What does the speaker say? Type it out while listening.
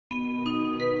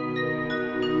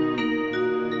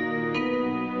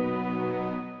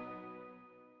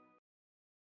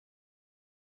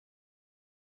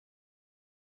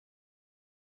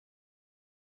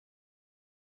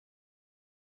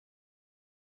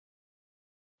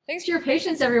Thanks for your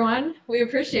patience, everyone. We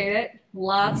appreciate it.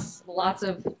 Lots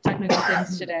of technical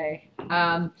things today.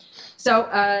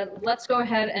 Let's go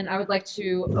ahead, and I would like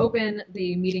to open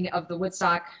the meeting of the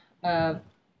Woodstock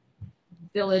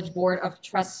Village Board of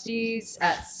Trustees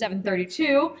at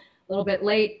 7:32, a little bit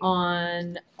late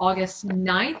on August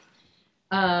 9th.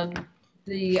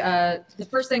 The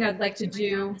first thing I'd like to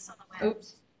do,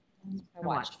 oops, I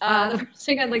watched. The first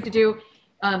thing I'd like to do,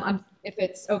 if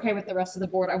it's okay with the rest of the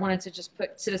board, I wanted to just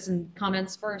put citizen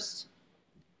comments first.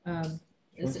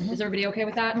 Is everybody okay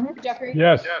with that, Jeffrey?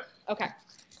 Yes. Okay.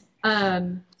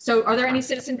 So are there any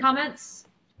citizen comments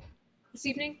this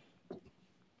evening?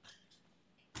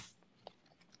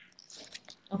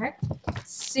 Okay.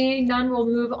 Seeing none, we'll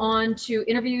move on to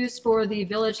interviews for the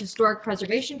Village Historic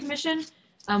Preservation Commission.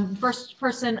 First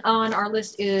person on our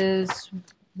list is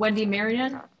Wendy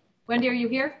Marion. Wendy, are you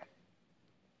here?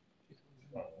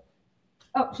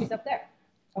 Oh, she's up there.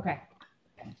 Okay.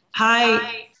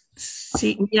 Hi.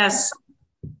 Yes,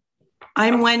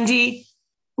 I'm Wendy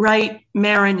Wright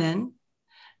Marinan.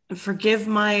 Forgive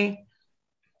my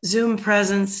Zoom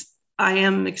presence. I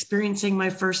am experiencing my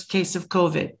first case of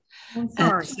COVID. I'm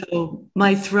sorry. And so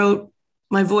my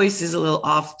voice is a little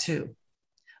off too,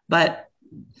 but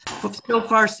so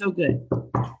far so good.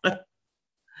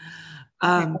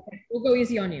 Okay. We'll go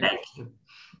easy on you. Thank you.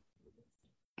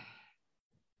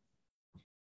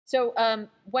 So,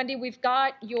 Wendy, we've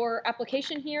got your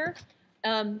application here.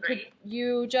 Could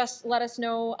you just let us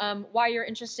know why you're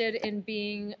interested in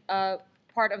being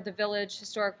part of the Village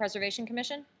Historic Preservation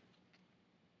Commission?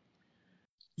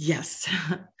 Yes.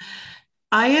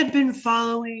 I had been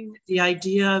following the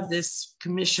idea of this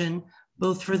commission,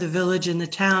 both for the village and the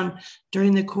town,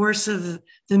 during the course of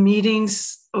the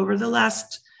meetings over the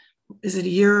last, is it a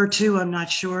year or two? I'm not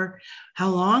sure how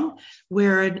long,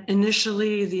 where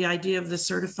initially the idea of the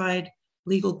certified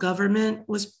legal government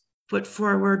was put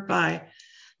forward by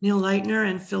Neil Leitner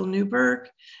and Phil Newberg,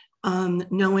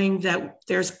 knowing that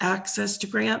there's access to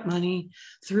grant money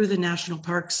through the National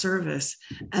Park Service,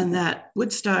 and that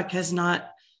Woodstock has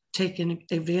not taken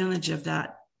advantage of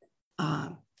that,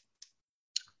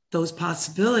 those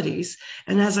possibilities.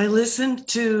 And as I listened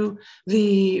to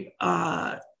the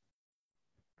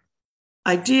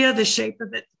idea, the shape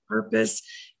of it, the purpose,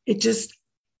 it just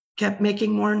kept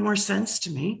making more and more sense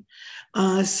to me.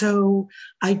 So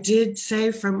I did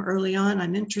say from early on,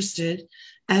 I'm interested,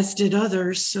 as did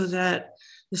others, so that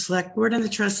the select board and the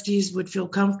trustees would feel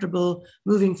comfortable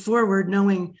moving forward,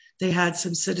 knowing they had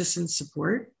some citizen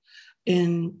support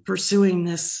in pursuing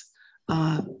this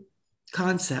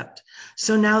concept.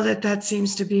 So now that that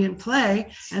seems to be in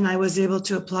play and I was able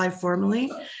to apply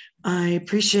formally, I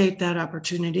appreciate that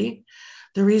opportunity.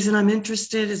 The reason I'm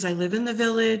interested is I live in the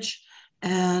village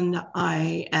and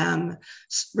I am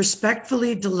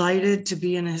respectfully delighted to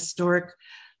be in a historic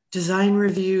design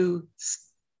review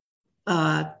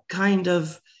kind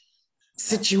of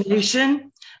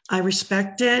situation. I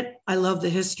respect it. I love the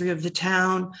history of the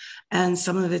town and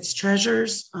some of its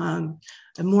treasures. And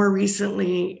more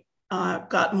recently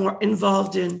got more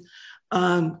involved in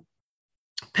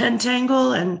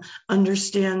Pentangle and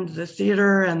understand the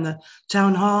theater and the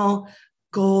town hall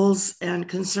goals and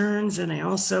concerns. And I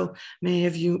also, many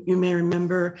of you may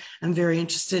remember, I'm very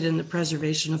interested in the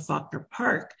preservation of Faulkner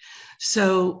Park.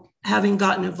 So having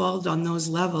gotten involved on those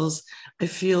levels, I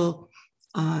feel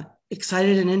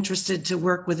excited and interested to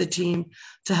work with a team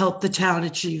to help the town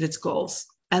achieve its goals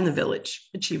and the village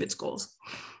achieve its goals.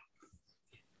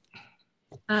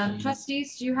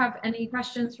 Trustees, do you have any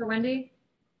questions for Wendy?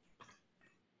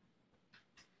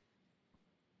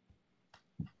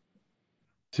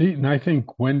 And I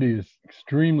think Wendy is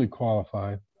extremely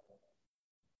qualified.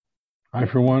 I,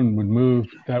 for one, would move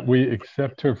that we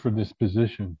accept her for this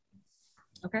position.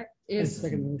 Okay.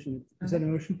 Second motion. Is that a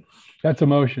motion? That's a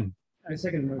motion. I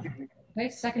second motion. Okay,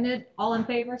 seconded. All in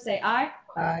favor, say aye.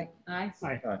 Aye. Aye.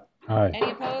 Aye. Aye.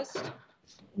 Any opposed?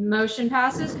 Motion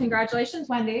passes. Congratulations,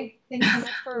 Wendy. Thank you so much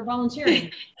for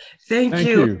volunteering. Thank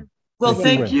you. Well,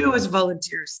 Thank thank you as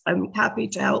volunteers. I'm happy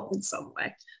to help in some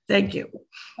way. Thank you.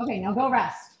 Okay, now go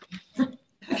rest.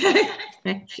 Okay.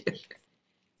 Thank you.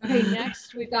 Okay,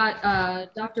 next we've got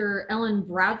Dr. Ellen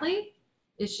Bradley.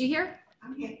 Is she here?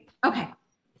 I'm here. Okay,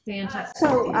 fantastic.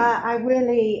 So I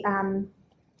really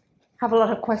have a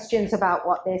lot of questions about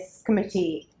what this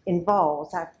committee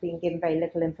involves. I've been given very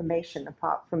little information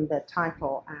apart from the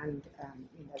title, and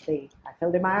I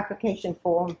filled in my application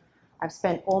form. I've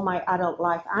spent all my adult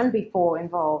life and before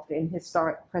involved in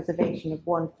historic preservation of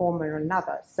one form or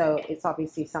another. So it's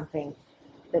obviously something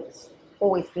that's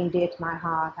always been dear to my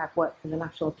heart. I've worked for the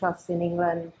National Trust in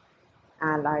England,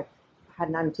 and I've had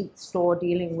an antique store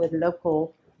dealing with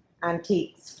local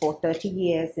antiques for 30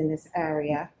 years in this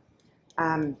area.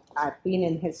 I've been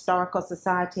in Historical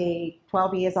Society,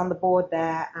 12 years on the board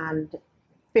there, and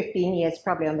 15 years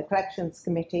probably on the Collections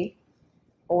Committee,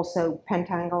 also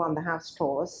Pentangle on the house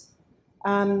tours.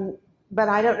 But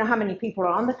I don't know how many people are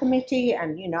on the committee,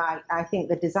 and you know, I think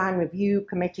the Design Review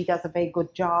Committee does a very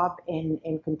good job in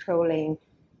controlling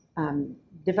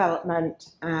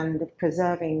development and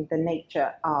preserving the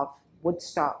nature of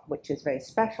Woodstock, which is very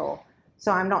special.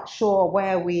 So I'm not sure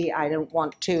where I don't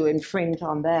want to infringe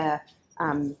on their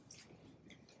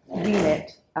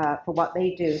remit for what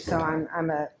they do. So I'm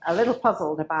a little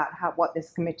puzzled about what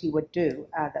this committee would do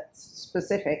that's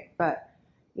specific, but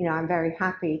you know, I'm very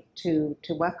happy to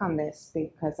work on this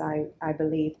because I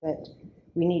believe that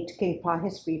we need to keep our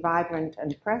history vibrant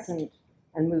and present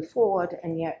and move forward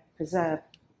and yet preserve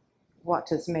what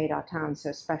has made our town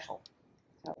so special.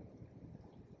 So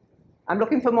I'm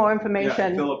looking for more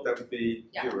information. Yeah, Philip, that would be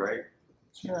you, right?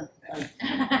 Sure. Would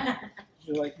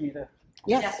you like me to?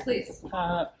 Yes, please.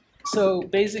 So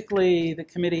basically, the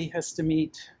committee has to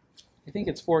meet, I think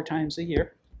it's 4 times a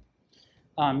year,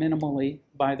 minimally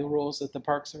by the rules that the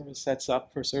Park Service sets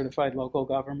up for certified local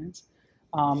governments.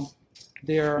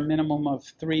 There are a minimum of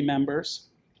 3 members,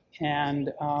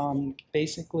 and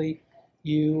basically,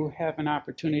 you have an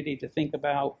opportunity to think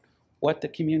about what the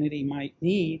community might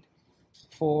need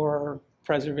for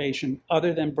preservation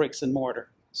other than bricks and mortar.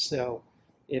 So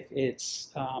if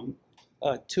it's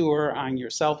a tour on your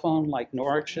cell phone like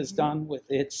Norwich has done with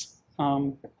its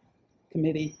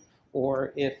committee,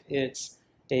 or if it's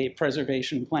a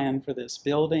preservation plan for this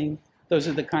building, those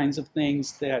are the kinds of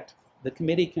things that the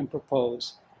committee can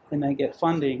propose, and they get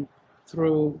funding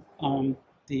through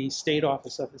the State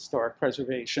Office of Historic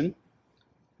Preservation,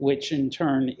 which in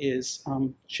turn is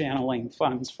channeling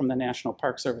funds from the National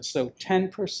Park Service. So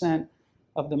 10%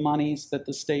 of the monies that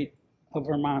the State of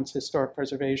Vermont's Historic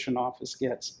Preservation Office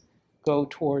gets go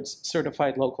towards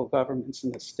certified local governments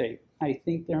in the state. I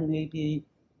think there may be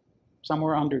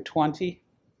somewhere under 20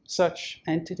 such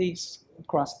entities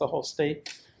across the whole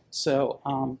state.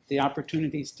 So the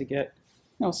opportunities to get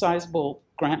sizable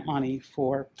grant money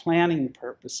for planning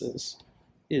purposes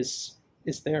is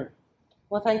there.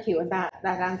 Well, thank you, and that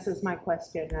answers my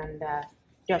question and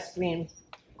just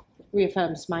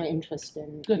reaffirms my interest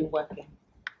in working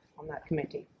on that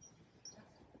committee.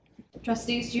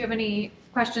 Trustees, do you have any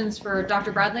questions for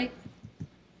Dr. Bradley?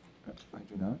 I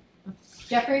do not.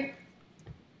 Jeffrey?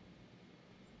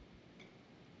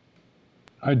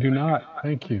 I do not.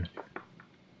 Thank you.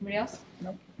 Anybody else?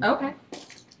 Nope. Okay.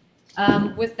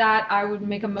 With that, I would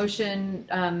make a motion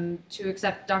to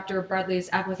accept Dr. Bradley's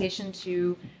application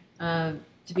to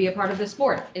be a part of this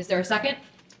board. Is there a second?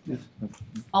 Yes.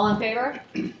 All in favor?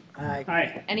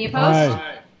 Aye. Any opposed?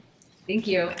 Aye. Thank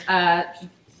you.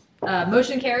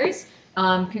 Motion carries.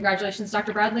 Congratulations,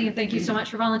 Dr. Bradley, and thank you so much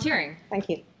for volunteering. Thank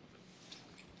you.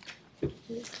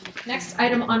 Next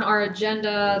item on our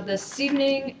agenda this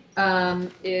evening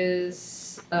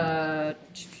is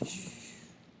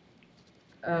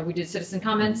we did citizen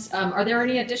comments. Are there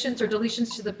any additions or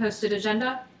deletions to the posted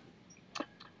agenda?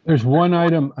 There's one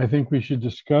item I think we should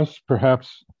discuss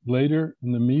perhaps later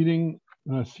in the meeting,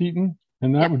 Seaton,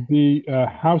 and that would be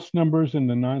house numbers in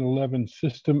the 9/11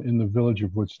 system in the village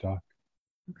of Woodstock.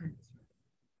 Okay.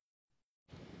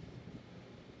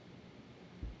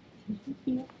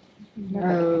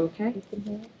 Okay.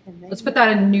 Let's put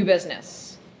that in new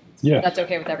business. Yes. That's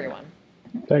okay with everyone.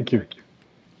 Thank you.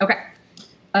 Okay.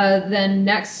 Then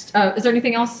next, is there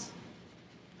anything else?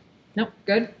 Nope.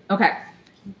 Good. Okay.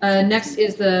 Next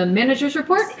is the manager's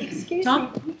report. Excuse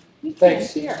Tom? me.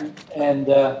 Thanks, and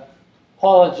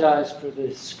apologize for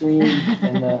the screen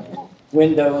and the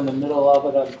window in the middle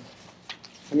of it. I'm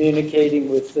communicating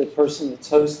with the person that's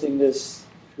hosting this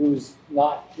who's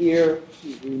not here,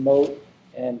 who's remote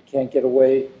and can't get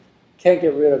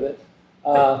rid of it.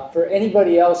 For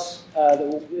anybody else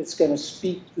that's going to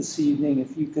speak this evening,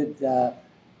 if you could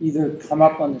either come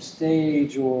up on the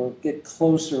stage or get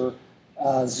closer.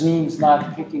 Zoom's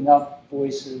not picking up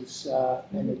voices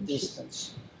in the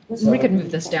distance. We could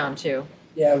move this down too.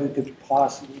 Yeah, we could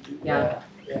possibly do that.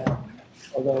 Yeah.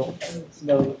 Although,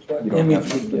 no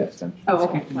image would get. Oh,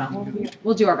 okay. Well,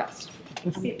 we'll do our best.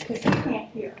 Because I can't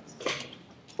hear.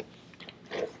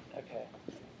 Okay.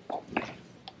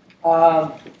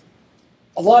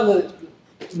 A lot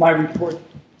of my report,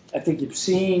 I think you've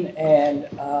seen, and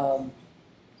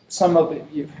some of it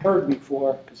you've heard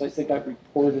before, because I think I've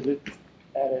reported it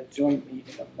at a joint meeting,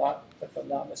 if I'm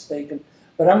not mistaken.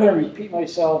 But I'm going to repeat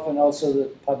myself, and also the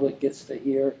public gets to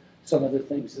hear some of the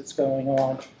things that's going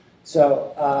on.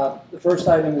 So the first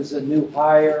item is a new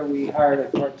hire. We hired a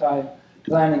part-time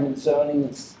planning and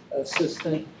zoning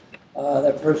assistant.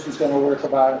 That person's going to work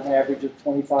about an average of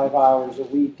 25 hours a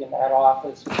week in that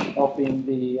office, helping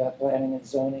the planning and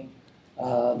zoning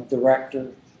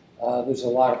director. There's a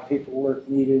lot of paperwork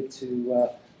needed to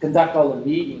conduct all the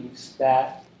meetings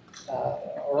that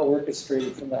are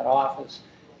orchestrated from that office.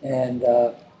 And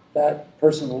that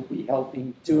person will be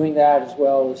helping doing that, as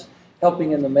well as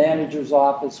helping in the manager's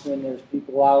office when there's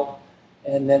people out.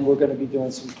 And then we're going to be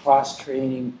doing some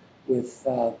cross-training with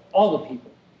all the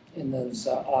people in those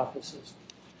offices.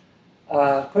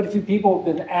 Quite a few people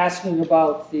have been asking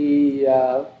about the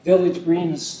Village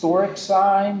Green historic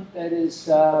sign that has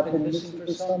been missing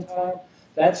for some time.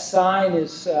 That sign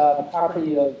is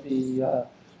property of the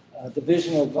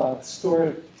Division of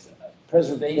Historic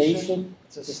Preservation.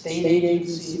 It's a state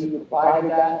agency who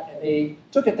provided that, and they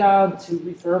took it down to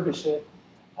refurbish it.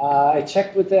 I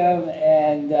checked with them,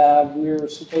 and we're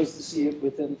supposed to see it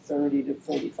within 30 to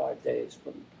 45 days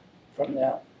from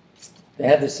now. They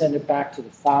had to send it back to the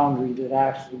foundry that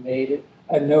actually made it.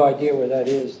 I have no idea where that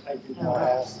is. I did not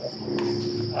ask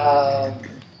them.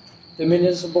 The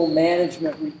municipal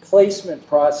management replacement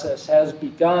process has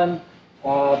begun.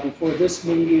 Before this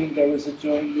meeting, there was a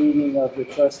joint meeting of the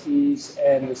trustees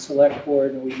and the select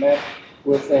board, and we met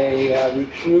with a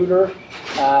recruiter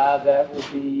that will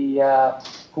be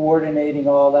coordinating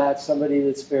all that, somebody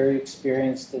that's very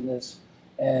experienced in this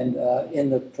and in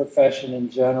the profession in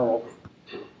general.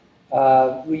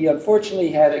 We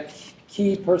unfortunately had a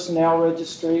key personnel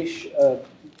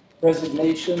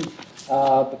resignation.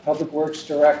 The Public Works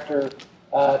Director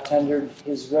tendered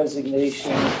his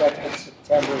resignation effective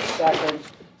September 2nd.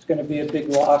 It's going to be a big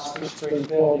loss for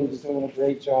Springfield. He was doing a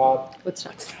great job.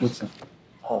 Woodstock.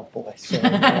 Oh boy, sorry.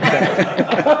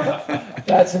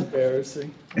 That's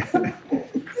embarrassing. It's been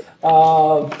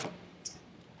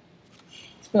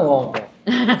a long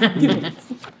day.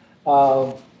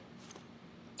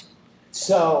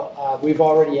 So we've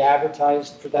already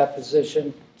advertised for that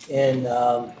position in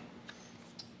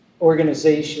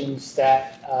organizations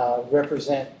that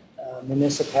represent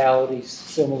municipalities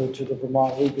similar to the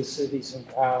Vermont League of Cities and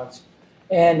Towns,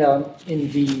 and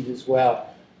Indeed as well.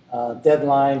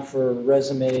 Deadline for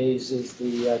resumes is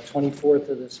the 24th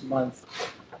of this month.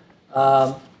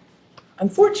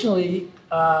 Unfortunately,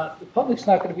 the public's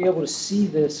not going to be able to see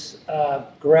this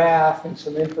graph and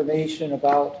some information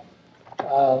about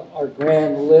our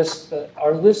grand list, but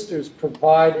our listers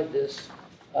provided this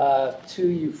to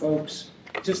you folks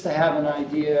just to have an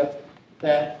idea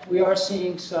that we are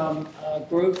seeing some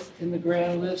growth in the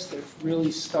grand list. It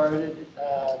really started,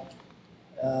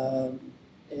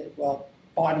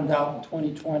 bottomed out in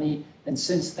 2020, and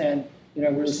since then,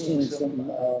 we're seeing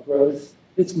some growth.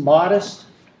 It's modest,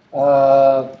 in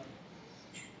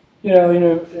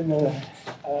the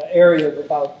area of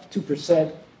about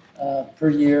 2% per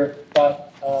year,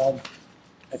 but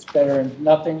it's better than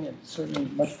nothing, and certainly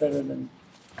much better than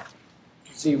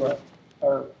zero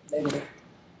or negative.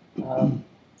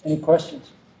 Any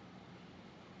questions?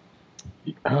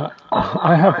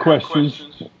 I have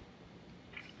questions.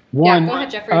 One, go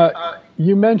ahead, Jeffrey.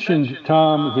 You mentioned,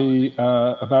 Tom,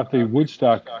 about the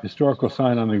Woodstock historical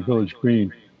sign on the Village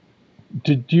Green.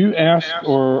 Did you ask,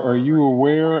 or are you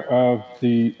aware of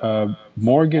the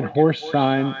Morgan horse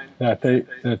sign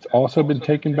that's also been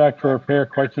taken back for repair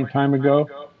quite some time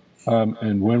ago,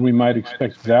 and when we might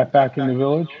expect that back in the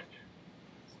village?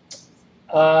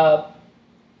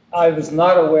 I was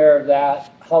not aware of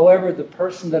that. However, the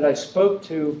person that I spoke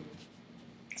to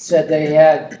said they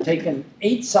had taken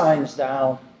 8 signs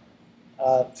down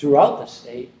throughout the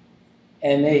state,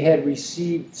 and they had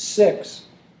received 6.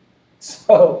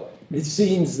 So it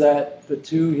seems that the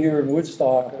 2 here in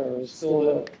Woodstock are still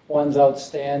the ones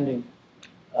outstanding.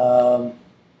 And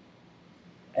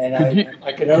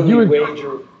I can only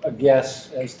wager a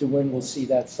guess as to when we'll see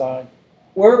that sign.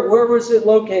 Where was it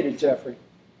located, Jeffrey?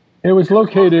 It was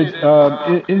located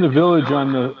in the village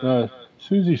on the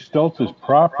Susie Stultz's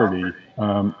property,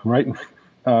 right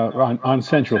on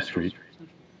Central Street.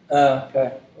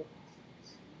 Okay.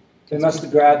 They must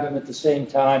have grabbed them at the same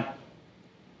time.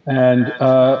 And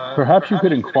perhaps you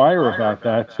could inquire about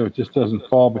that so it just doesn't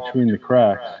fall between the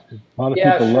cracks. A lot of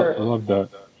people love that.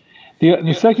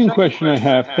 The second question I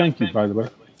have, thank you, by the way.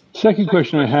 Second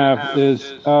question I have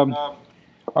is,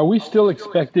 are we still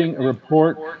expecting a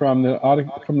report from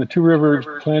the Two Rivers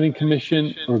Planning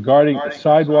Commission regarding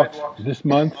sidewalks this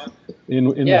month in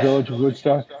the village of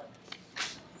Woodstock?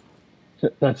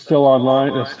 That's still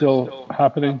online? That's still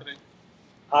happening?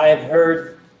 I have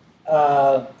heard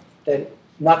that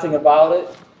nothing about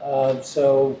it.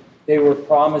 So they were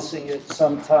promising it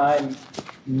sometime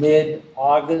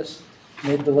mid-August,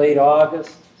 mid to late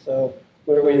August. So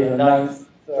what are we, the 9th?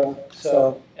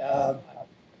 So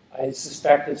I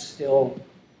suspect it's still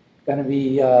going to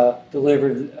be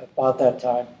delivered about that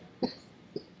time.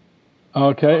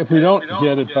 Okay, if we don't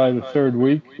get it by the third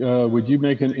week, would you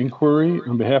make an inquiry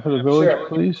on behalf of the village, Sure.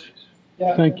 please?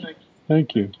 Yeah. Thank you.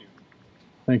 Thank you.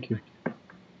 Thank you.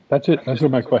 That's it. Those are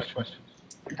my questions.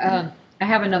 I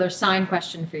have another sign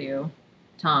question for you,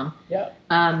 Tom. Yeah.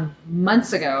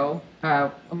 Months ago,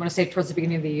 I'm going to say towards the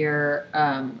beginning of the year,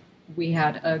 we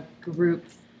had a group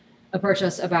approach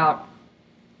us about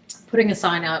putting a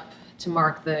sign up to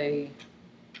mark the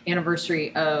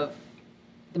anniversary of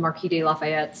the Marquis de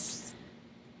Lafayette's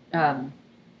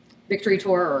victory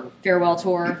tour or farewell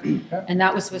tour, and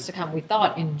that was supposed to come, we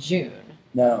thought, in June.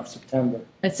 No, September.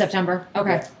 It's September?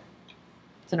 Okay. Yeah.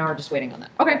 So now we're just waiting on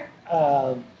that. Okay.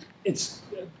 It's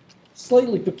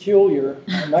slightly peculiar.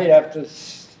 I might have to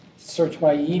search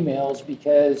my emails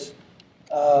because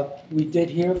we did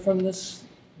hear from this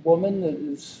woman that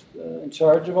is in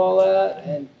charge of all that,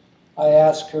 and I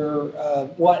asked her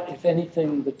what, if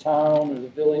anything, the town or the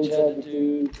village had to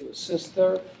do to assist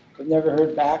her. I've never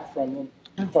heard back from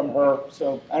her,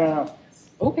 so I don't know.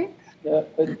 Okay. Yeah,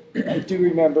 but I do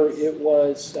remember it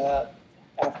was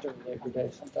after Labor Day,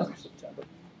 sometime in September.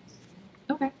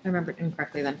 Okay. I remembered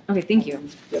incorrectly then. Okay. Thank you.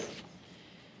 Yep.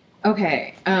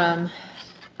 Okay. Are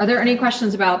there any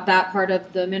questions about that part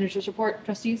of the manager's report,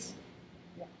 trustees?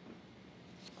 Yeah.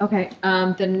 Okay.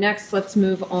 Then next, let's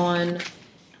move on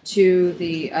to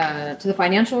the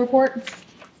financial report.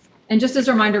 And just as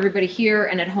a reminder, everybody here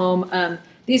and at home,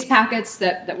 these packets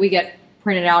that we get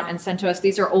printed out and sent to us,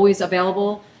 these are always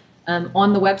available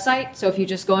on the website. So if you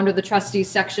just go under the trustees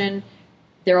section,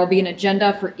 there will be an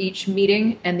agenda for each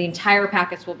meeting and the entire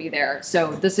packets will be there.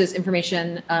 So this is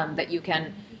information that you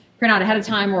can print out ahead of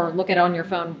time or look at on your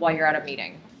phone while you're at a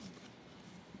meeting.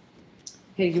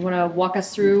 Okay, do you want to walk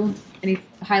us through any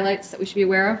highlights that we should be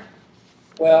aware of?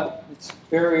 Well, it's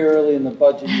very early in the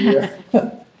budget year,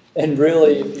 and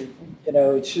really, if you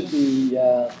know, it should be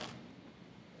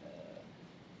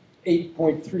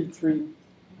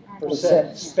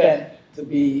 8.33% spent to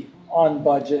be on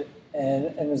budget.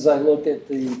 And as I look at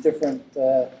the different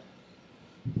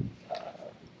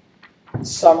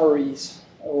summaries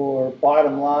or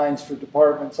bottom lines for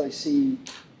departments, I see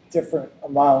different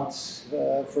amounts.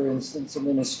 For instance,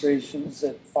 administration's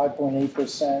at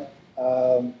 5.8%.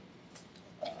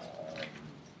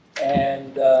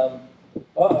 And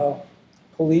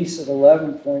police at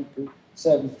 11.7%.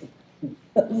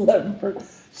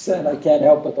 11%. I can't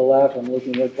help but to laugh. I'm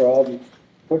looking at Robbie,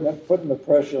 putting the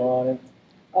pressure on him.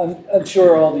 I'm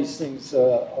sure all these things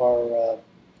are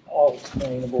all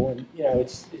explainable, and you know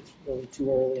it's really too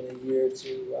early in the year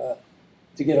to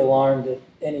get alarmed at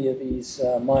any of these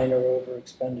minor over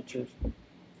expenditures.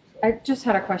 I just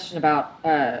had a question about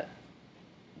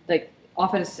like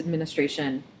office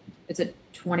administration. It's at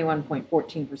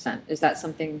 21.14%. Is that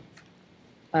something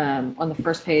on the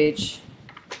first page,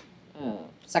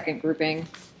 second grouping?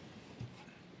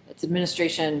 It's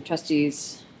administration,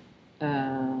 trustees.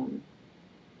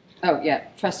 Oh yeah,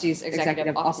 trustees,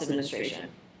 executive office administration.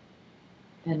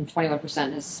 And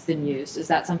 21% has been used. Is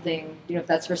that something, you know, if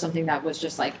that's for something that was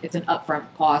just like, it's an upfront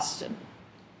cost? And...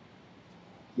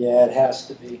 Yeah, it has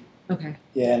to be. Okay.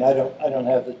 Yeah, and I don't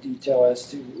have the detail as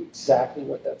to exactly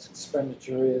what that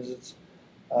expenditure is. It's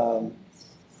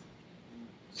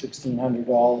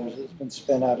 $1,600 has been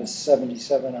spent out of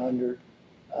 $7,700.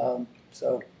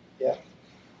 So yeah,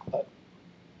 but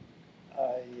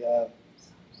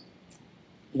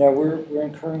you know, we're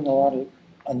incurring a lot of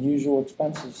unusual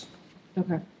expenses.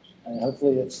 Okay. And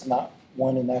hopefully it's not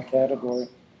one in that category.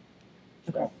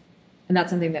 Okay. And that's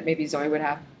something that maybe Zoe would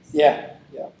have? Yeah,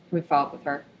 yeah. Can we follow up with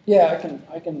her? Yeah,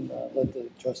 I can let the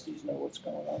trustees know what's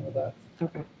going on with that.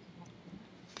 Okay.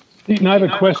 Stephen, I have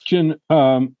a question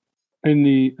in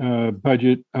the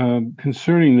budget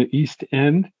concerning the East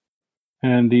End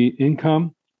and the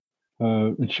income.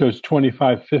 It shows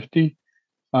 2,550.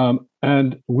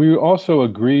 And we also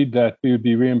agreed that we would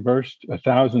be reimbursed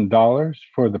 $1,000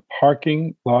 for the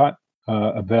parking lot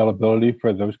availability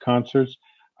for those concerts.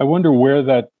 I wonder where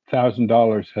that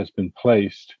 $1,000 has been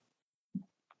placed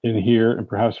in here, and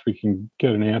perhaps we can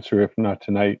get an answer, if not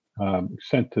tonight,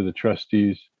 sent to the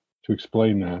trustees to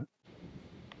explain that.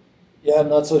 Yeah, I'm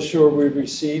not so sure we've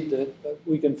received it, but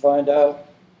we can find out.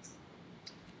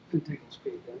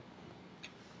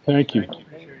 Thank you.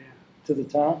 To the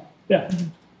town? Yeah,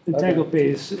 Integral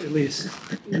pays at least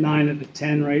 9 of the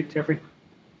 10, right, Jeffrey?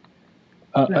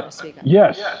 Yes.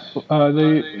 It's for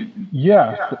the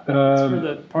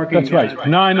parking. That's right.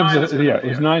 9 of the, yeah, it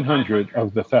was 900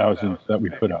 of the 1,000 that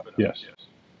we put up. Yes.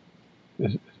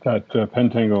 that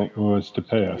Pentangle was to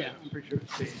pay us. Yeah, I'm pretty sure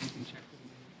it's paid. You can check.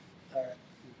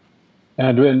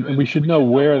 And we should know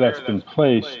where that's been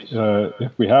placed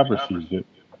if we have received it.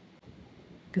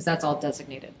 Because that's all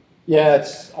designated. Yeah,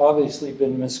 it's obviously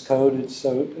been miscoded,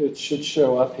 so it should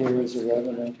show up here as a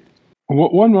revenue.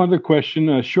 One other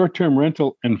question, short-term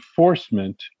rental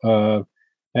enforcement,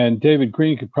 and David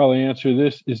Green could probably answer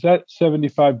this. Is that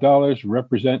 $75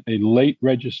 represent a late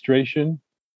registration?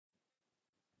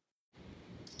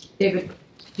 David, do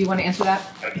you want to answer that?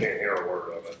 I can't hear a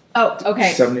word of it. Oh,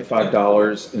 okay.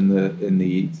 $75 in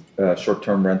the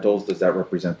short-term rentals. Does that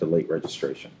represent the late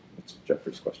registration? That's what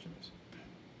Jeffrey's question is.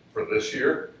 For this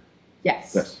year,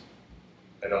 Yes. Yes.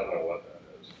 I don't know what that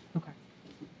is. Okay.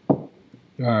 All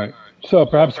right. So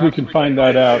perhaps we can find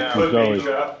that out It from could be, Zoe.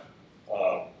 Jeff.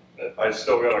 I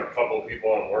still got a couple of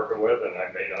people I'm working with, and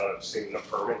I may not have seen the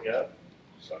permit yet.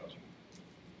 So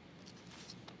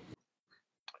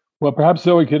Well, perhaps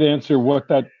Zoe could answer what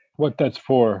that's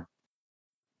for,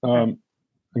 and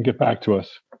get back to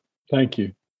us. Thank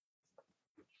you.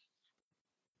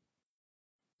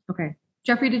 Okay.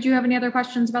 Jeffrey, did you have any other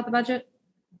questions about the budget?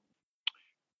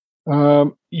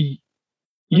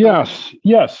 Yes.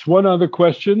 One other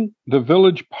question. The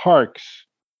village parks,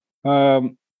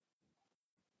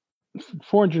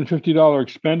 $450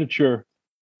 expenditure.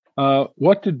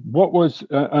 What was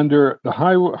under the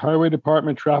highway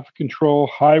department, traffic control,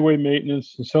 highway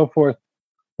maintenance, and so forth?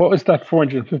 What was that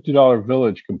 $450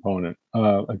 village component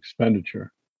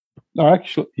expenditure? No,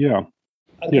 actually, yeah.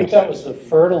 I think that was the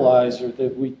fertilizer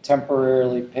that we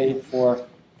temporarily paid for,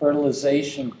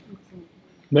 fertilization.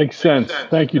 Makes sense.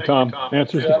 Thank you, Tom.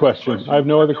 Answers the question. I have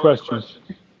no other questions.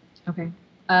 Okay.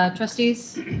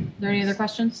 Trustees, are there any other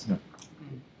questions? No.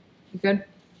 You good?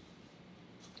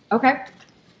 Okay.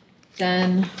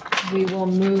 Then we will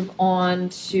move on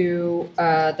to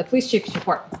the police chief's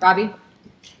report. Robbie?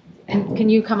 And can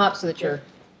you come up so that you're a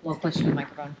little closer to the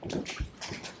microphone? Sorry,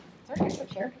 I have a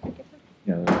chair.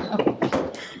 Yeah. Okay.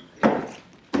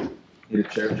 Need a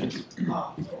chair?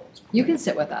 You can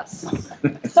sit with us.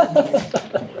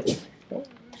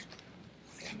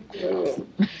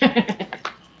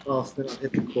 Oh, then I'll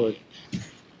hit the cord.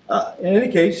 In any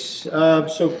case,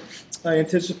 so I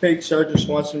anticipate Sergeant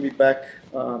Swanson will be back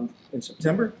in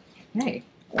September. Hey.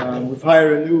 We've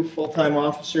hired a new full-time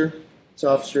officer. It's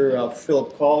Officer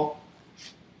Philip Call.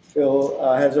 Phil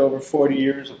has over 40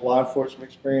 years of law enforcement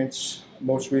experience,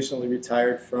 most recently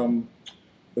retired from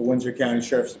the Windsor County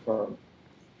Sheriff's Department.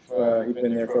 He's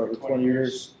been there for over 20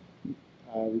 years,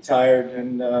 retired,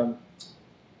 and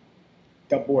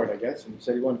got bored, I guess, and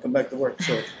said he wanted to come back to work.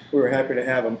 So we were happy to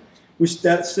have him.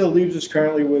 That still leaves us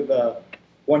currently with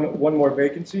one more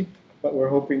vacancy, but we're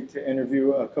hoping to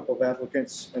interview a couple of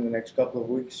applicants in the next couple of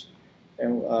weeks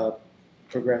and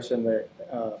progress in the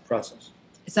process.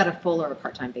 Is that a full or a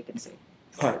part-time vacancy?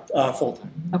 Full-time.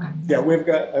 Okay. Yeah, we've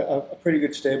got a pretty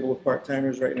good stable of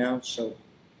part-timers right now, so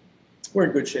we're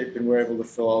in good shape and we're able to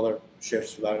fill all our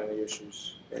shifts without any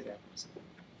issues right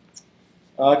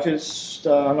now. Just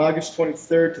on August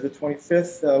 23rd to the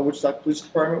 25th, Woodstock Police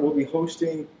Department will be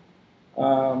hosting,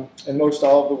 and most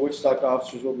all of the Woodstock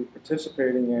officers will be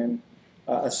participating in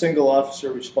a single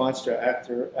officer response to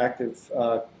active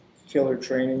killer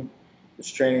training. This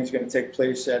training is going to take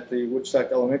place at the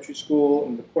Woodstock Elementary School,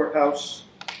 in the courthouse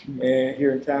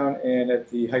here in town, and at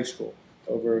the high school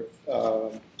over a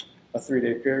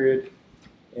 3-day period.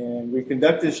 And we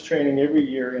conduct this training every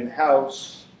year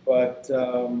in-house, but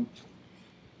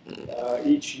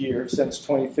each year since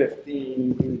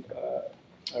 2015, we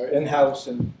are in-house,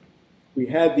 and we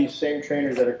had these same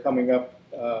trainers that are coming up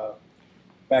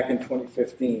back in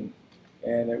 2015.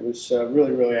 And it was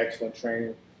really, really excellent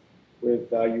training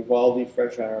with Uvalde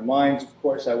fresh on our minds. Of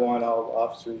course, I want all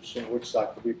officers in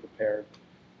Woodstock to be prepared.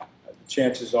 The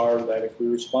chances are that if we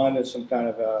respond to some kind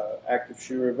of active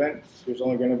shooter event, there's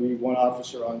only going to be one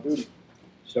officer on duty.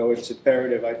 So it's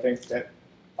imperative, I think, that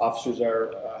officers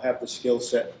have the skill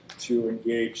set to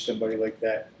engage somebody like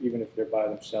that, even if they're by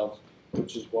themselves,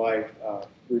 which is why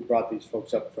we brought these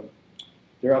folks up from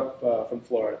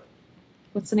Florida.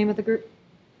 What's the name of the group?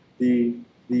 The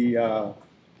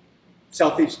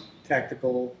Southeast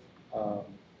Tactical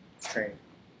Training.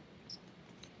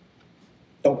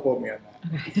 Don't quote me on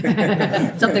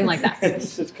that. Something like that.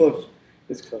 It's close.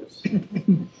 It's close.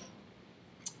 In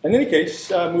any case,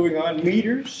 moving on,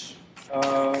 meters.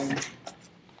 A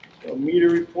meter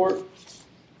report.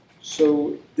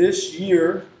 So this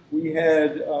year we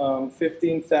had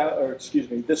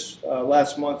this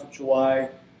last month of July,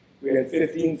 we had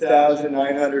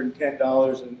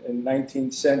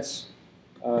 $15,910.19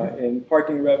 in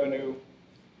parking revenue,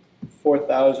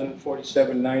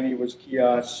 $4,047.90 was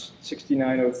kiosks,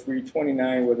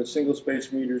 $6903.29 were the single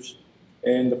space meters,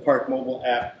 and the Park Mobile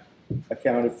app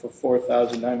accounted for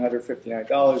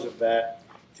 $4,959 of that.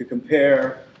 To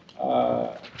compare,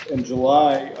 in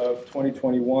July of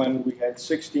 2021, we had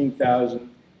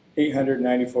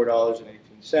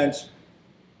 $16,894.18.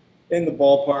 In the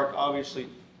ballpark, obviously,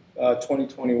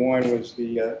 2021 was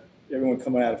the everyone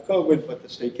coming out of COVID, but the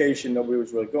staycation, nobody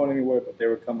was really going anywhere, but they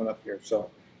were coming up here. So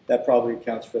that probably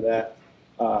accounts for that.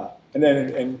 And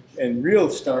then in real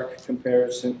stark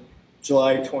comparison,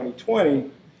 July 2020,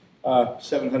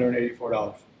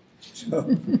 $784.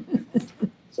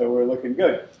 So we're looking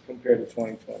good compared to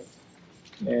 2020.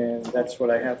 And that's what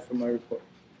I have for my report.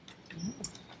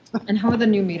 And how are the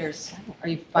new meters? Are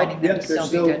you finding them to they're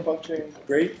still be good? functioning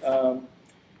great.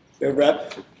 The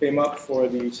rep came up for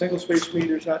the single space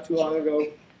meters not too long ago,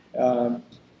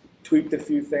 tweaked a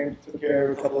few things, took care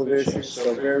of a couple of issues,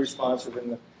 so very responsive in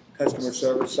the customer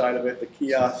service side of it. The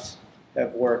kiosks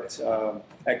have worked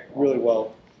really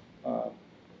well,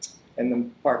 and the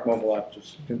Park Mobile app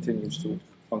just continues to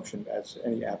function as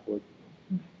any app would.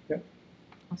 Yeah.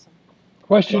 Awesome.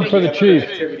 Question for the chief.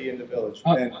 Connectivity in the village,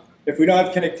 and if we don't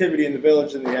have connectivity in the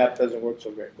village, then the app doesn't work so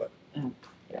great. But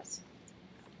Yes.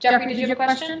 Jeffrey, did you have a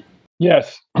question?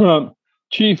 Yes.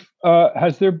 Chief,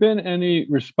 has there been any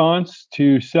response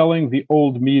to selling the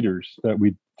old meters that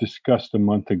we discussed a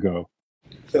month ago?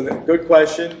 So good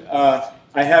question. I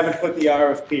haven't put the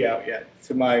RFP out yet. It's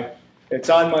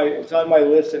on my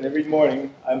list, and every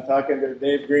morning I'm talking to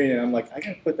Dave Green, and I'm like, I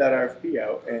gotta put that RFP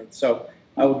out, and so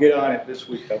I will get on it this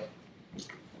week, though.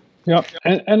 Yeah,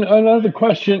 and another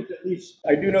question.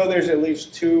 I do know there's at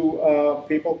least 2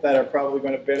 people that are probably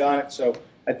going to bid on it, so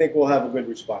I think we'll have a good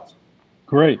response.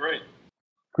 Great.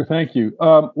 Thank you.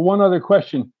 One other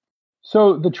question.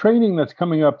 So the training that's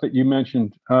coming up that you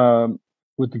mentioned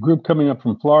with the group coming up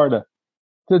from Florida,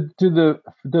 do the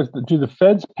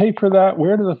feds pay for that?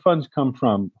 Where do the funds come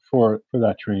from for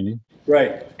that training?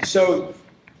 Right. So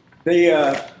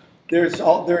there's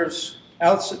other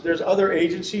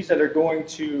agencies that are going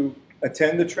to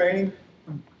attend the training,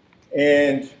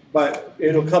 but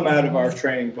it'll come out of our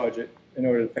training budget in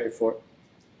order to pay for it.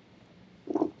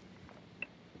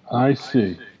 I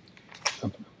see.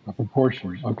 A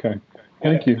proportion. Okay.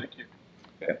 Thank you.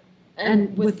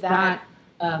 And with that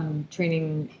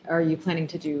training, are you planning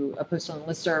to do a post on the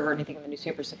listserv or anything in the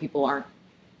newspaper so people aren't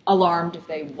alarmed if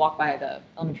they walk by the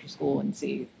elementary school and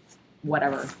see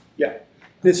whatever? Yeah.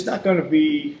 It's not going to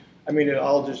be, it'll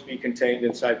all just be contained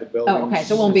inside the building. Oh, okay.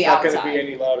 So it won't be outside. It's not going to be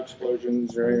any loud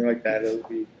explosions or anything like that. It'll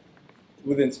be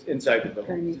inside the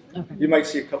building. Okay. You might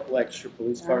see a couple extra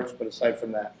police cars, but aside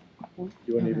from that,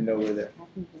 you wouldn't even know we're there.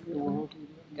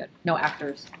 Good. No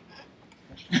actors.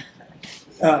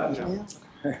 No.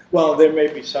 Well, there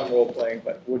may be some role playing,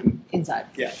 but wouldn't. Inside.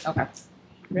 Yeah. Okay.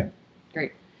 Yeah.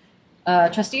 Great.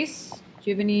 Trustees, do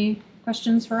you have any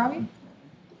questions for Robbie?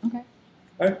 Okay.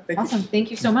 All right. Thank Awesome. you.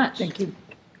 Thank you so much. Thank you.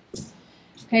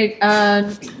 Okay.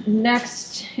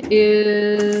 Next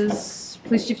is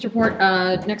police chief's report.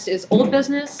 Next is old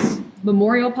business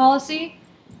memorial policy.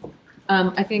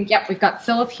 I think, we've got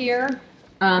Philip here.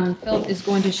 Philip is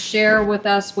going to share with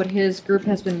us what his group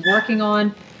has been working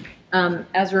on.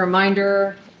 As a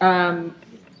reminder,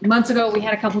 months ago we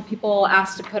had a couple of people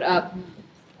asked to put up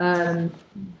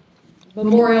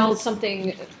memorials,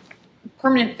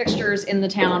 permanent fixtures in the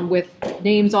town with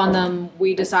names on them.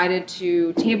 We decided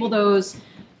to table those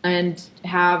and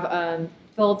have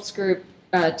Philip's group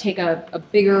take a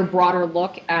bigger, broader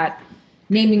look at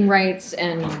naming rights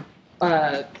and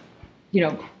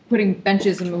putting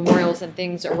benches and memorials and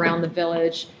things around the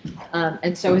village.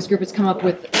 And so his group has come up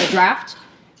with a draft,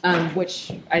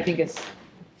 which I think is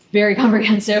very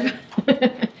comprehensive.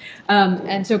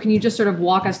 And so can you just sort of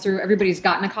walk us through, everybody's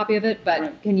gotten a copy of it,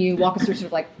 but can you walk us through sort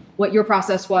of like what your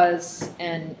process was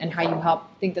and how you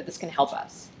think that this can help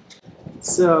us?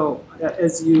 So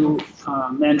as you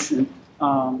mentioned,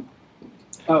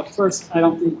 first, I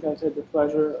don't think I've had the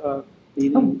pleasure of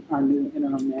meeting our new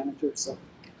interim manager. So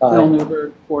Bill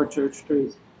Newberg, 4 Church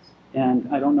Street, and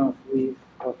I don't know if we've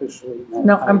officially met.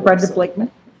 No, I'm Brenda Blakeman,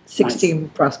 16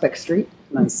 nice. Prospect Street.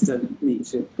 Nice to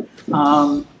meet you.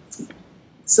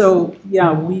 So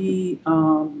yeah, we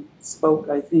spoke,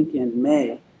 I think, in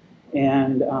May,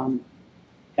 and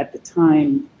at the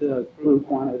time the group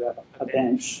wanted a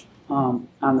bench on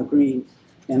the green,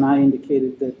 and I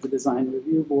indicated that the design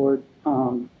review board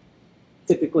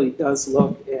typically does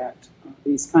look at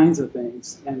these kinds of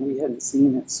things, and we hadn't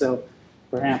seen it, so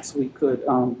perhaps we could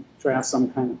draft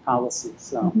some kind of policy.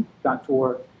 So got to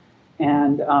work,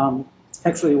 and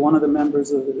Actually, one of the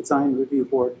members of the Design Review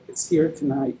Board is here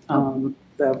tonight,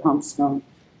 Bev Humpstone,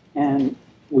 and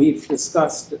we've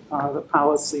discussed the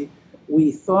policy.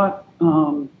 We thought,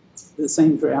 the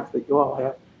same draft that you all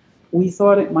have, we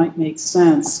thought it might make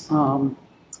sense.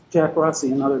 Jack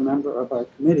Rossi, another member of our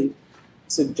committee,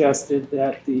 suggested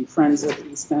that the Friends of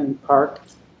East End Park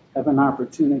have an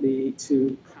opportunity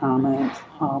to comment,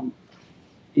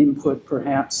 input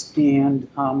perhaps, and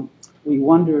we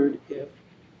wondered if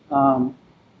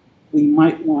we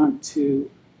might want to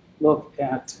look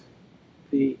at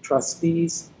the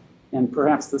trustees and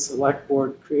perhaps the select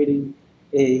board creating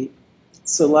a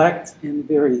select and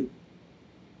very,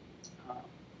 I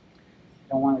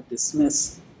don't want to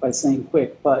dismiss by saying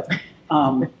quick, but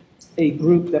a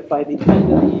group that by the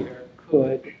end of the year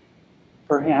could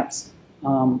perhaps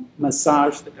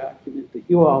massage the document that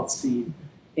you all have seen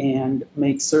and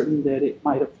make certain that it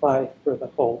might apply for the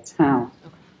whole town.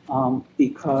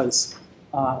 Because,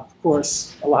 of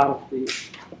course, a lot of the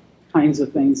kinds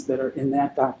of things that are in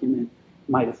that document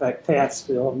might affect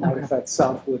Tassville, might affect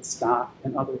South Woodstock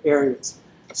and other areas.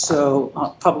 So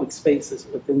public spaces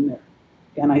within there.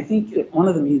 And I think at one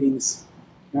of the meetings,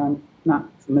 I'm not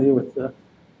familiar with the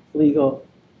legal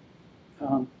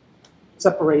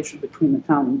separation between the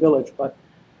town and village, but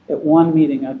at one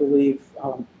meeting, I believe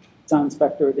John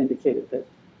Spector had indicated that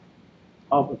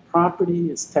all the property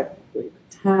is technically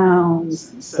the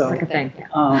town's. And so, Like a thing.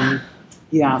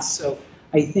 yeah, so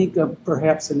I think of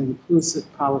perhaps an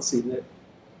inclusive policy that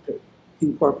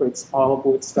incorporates all of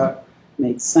Woodstock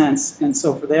makes sense. And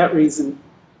so for that reason,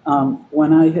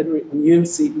 when I had written you,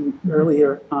 Seton,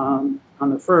 earlier on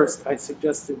the first, I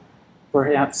suggested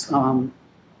perhaps 2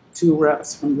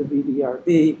 reps from the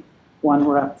VDRB, 1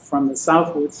 rep from the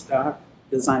South Woodstock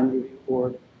Design Review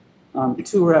Board,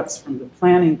 2 reps from the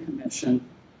Planning Commission,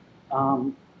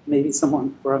 maybe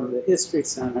someone from the History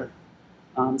Center,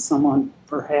 someone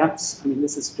perhaps, I mean,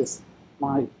 this is just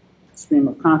my stream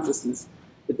of consciousness,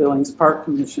 the Billings Park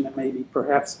Commission, and maybe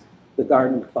perhaps the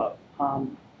Garden Club.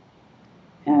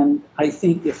 And I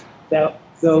think if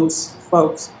those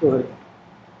folks could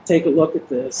take a look at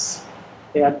this,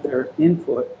 add their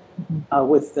input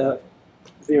with the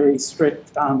very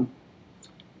strict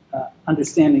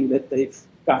understanding that they've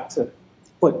got to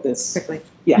put this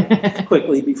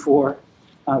quickly before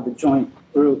the joint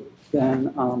group,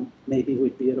 then maybe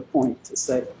we'd be at a point to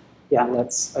say, yeah,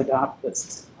 let's adopt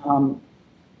this.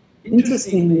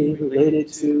 Interestingly,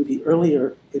 related to the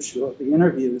earlier issue of the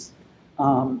interviews,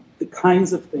 the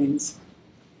kinds of things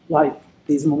like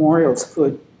these memorials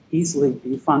could easily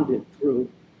be funded through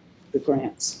the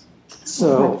grants.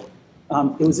 So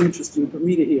it was interesting for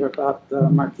me to hear about the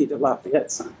Marquis de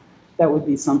Lafayette sign. That would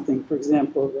be something, for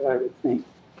example, that I would think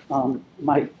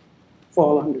might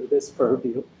fall under this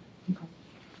purview.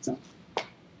 So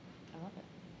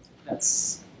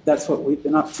that's what we've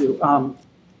been up to.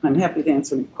 I'm happy to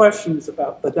answer any questions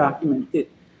about the document.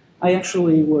 I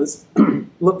actually was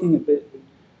looking at it.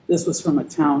 This was from a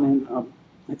town in,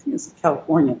 I think it's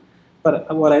California.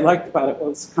 But what I liked about it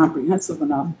was comprehensive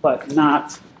enough, but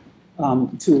not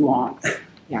too long.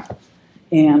 Yeah.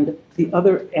 And the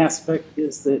other aspect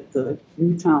is that the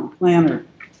new town planner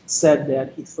said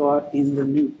that he thought in the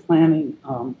new planning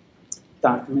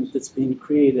document that's being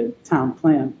created, town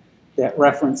plan, that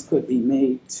reference could be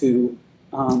made to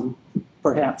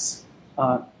perhaps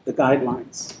the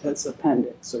guidelines as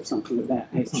appendix or something of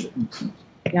that nature.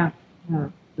 Yeah,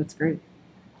 that's great.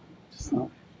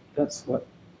 So that's what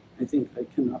I think I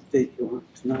can update you on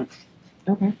tonight.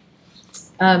 Okay.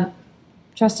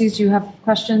 Trustees, do you have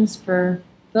questions for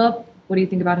Philip? What do you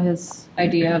think about his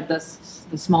idea of this,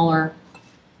 the smaller,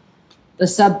 the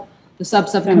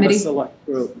subcommittee? Kind of a select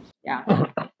group. Yeah.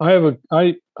 I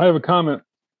have a comment.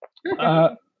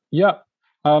 Yeah.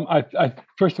 I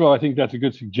first of all, I think that's a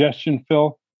good suggestion,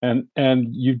 Phil, and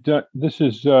you've done. This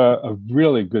is a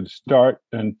really good start,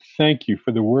 and thank you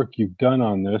for the work you've done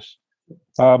on this.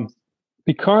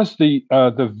 Because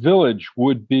the village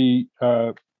would be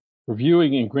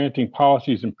reviewing and granting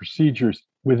policies and procedures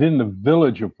within the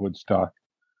village of Woodstock,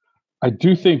 I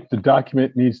do think the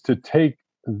document needs to take,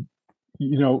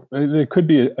 there could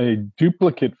be a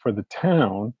duplicate for the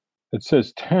town that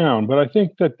says town, but I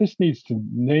think that this needs to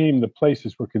name the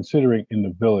places we're considering in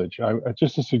the village.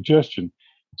 Just a suggestion.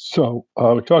 So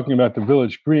we're talking about the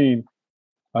Village Green,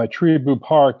 Treeboo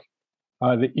Park,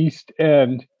 the East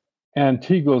End, and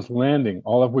Teagle's Landing,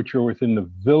 all of which are within the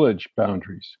village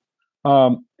boundaries.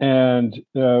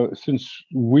 Since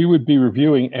we would be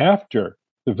reviewing after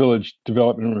the Village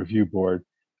Development Review Board,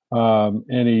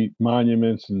 any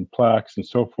monuments and plaques and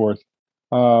so forth,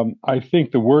 I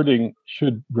think the wording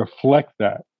should reflect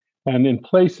that. And in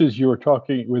places you were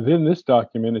talking within this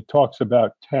document, it talks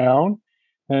about town,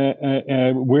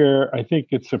 where I think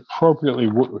it's appropriately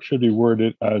should be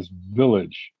worded as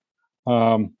village.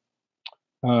 But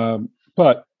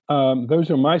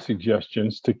those are my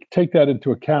suggestions to take that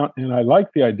into account. And I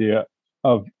like the idea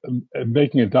of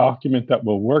making a document that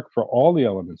will work for all the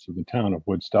elements of the town of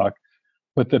Woodstock.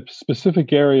 But the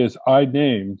specific areas I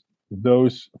named,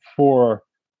 those 4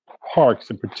 parks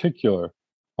in particular,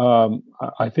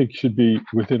 I think should be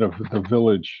within the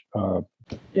village.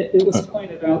 It was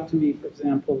pointed out to me, for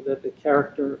example, that the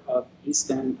character of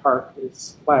East End Park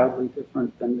is wildly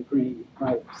different than the Green,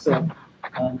 right? So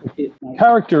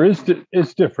character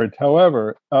is different.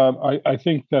 However, I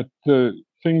think that the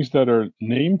things that are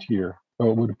named here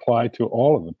would apply to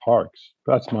all of the parks.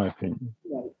 That's my opinion.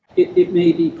 Right. It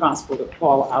may be possible to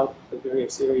call out the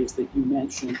various areas that you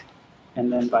mentioned,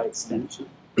 and then by extension,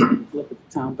 look at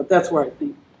the town. But that's where I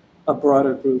think a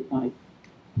broader group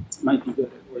might be good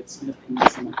at wordsmithing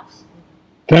this mix.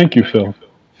 Thank you, Phil.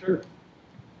 Sure.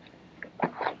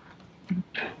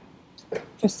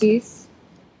 Trustees?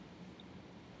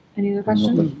 Any other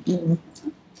questions?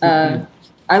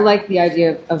 I like the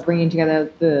idea of bringing together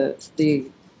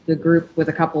the group with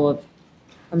a couple of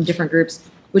different groups.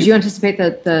 Would you anticipate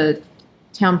that the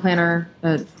town planner,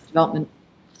 development,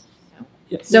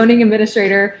 zoning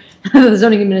administrator, the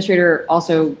zoning administrator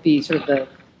also be sort of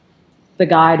the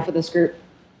guide for this group?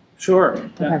 Sure,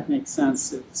 that makes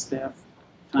sense if staff.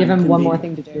 Give him one more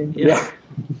thing to do. Yeah.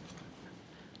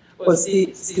 Well,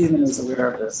 Stephen is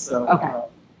aware of this, so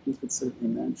he could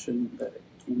certainly mention that it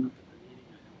came up at the meeting.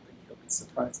 I don't think he'll be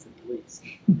surprised in the least.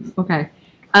 Okay.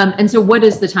 And so what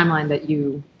is the timeline that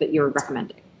you're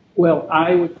recommending? Well,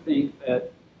 I would think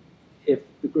that if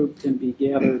the group can be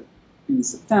gathered in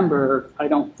September, I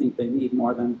don't think they need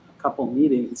more than a couple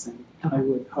meetings. And I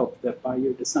would hope that by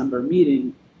your December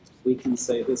meeting, we can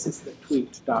say this is the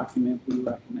tweaked document we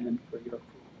recommend for your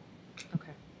approval.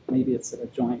 Okay. Maybe it's at a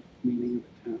joint meeting of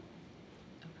the town.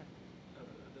 Okay.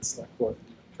 The select board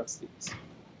and the trustees.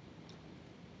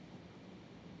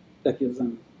 That gives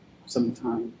them some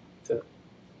time to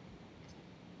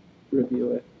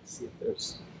review it, see if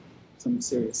there's some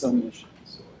serious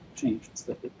omissions or changes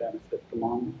that would benefit the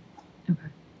long run. Okay.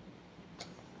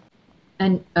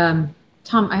 And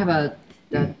Tom, I have a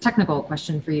technical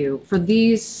question for you. For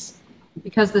these,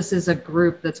 because this is a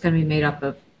group that's going to be made up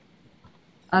of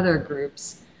other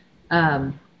groups,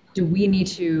 do we need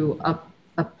to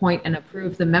appoint and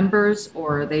approve the members,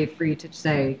 or are they free to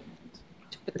say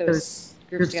to put those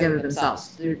groups together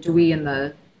themselves? Do we in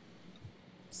the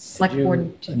select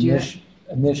board to do that?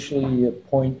 Initially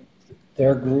appoint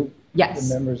their group? Yes.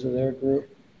 The members of their group?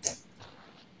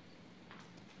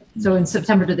 So in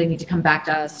September, do they need to come back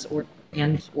to us or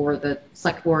the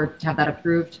select board to have that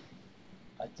approved?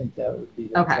 I think that would be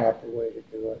the proper way to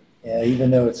do it. Yeah,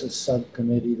 even though it's a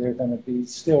subcommittee, they're going to be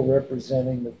still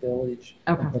representing the village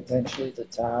and potentially the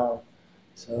town.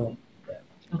 So, yeah.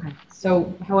 Okay.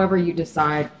 So however you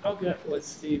decide. I'll get with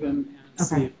Stephen and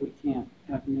see if we can't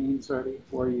have names ready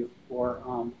for you for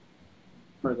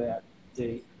that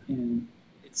date. And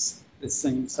it's the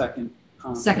same second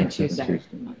Tuesday.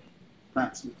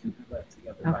 Perhaps we can have that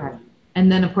together by then. And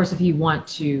then, of course, if you want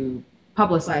to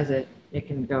publicize it, it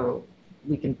can go.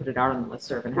 We can put it out on the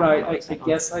listserv and have it. I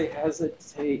guess I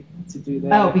hesitate to do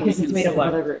that. Oh, because it's made up of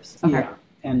other groups. Okay. Yeah,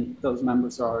 and those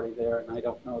members are already there, and I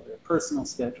don't know their personal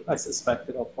schedule. I suspect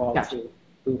it'll fall to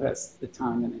who has the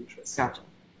time and interest. Gotcha.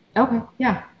 Okay.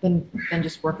 Yeah. Then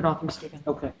just work it all through Stephen.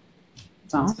 Okay.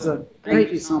 Sounds good.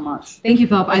 Thank you so much. Thank you,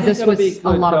 Philip. This was a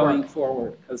lot of work going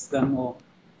forward, because then we'll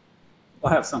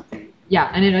have something. Yeah,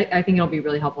 and I think it'll be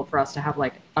really helpful for us to have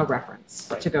like a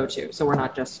reference to go to, so we're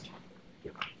not just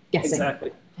guessing.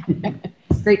 Exactly.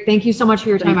 Great. Thank you so much for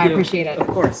your time. I appreciate it. Of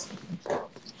course.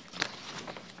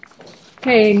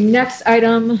 Okay, next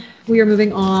item, we are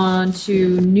moving on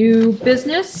to new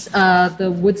business,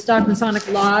 the Woodstock Masonic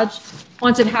Lodge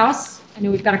Haunted House. I know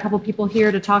we've got a couple people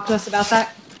here to talk to us about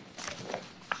that.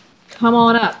 Come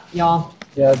on up, y'all.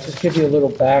 Yeah, I'll just give you a little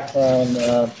background.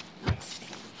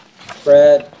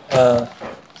 Brad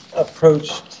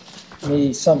approached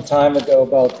me some time ago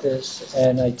about this,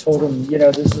 and I told him,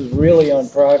 this is really on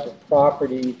private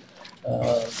property.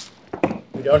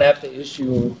 We don't have to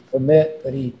issue a permit,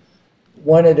 but he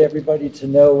wanted everybody to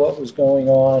know what was going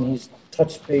on. He's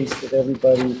touched base with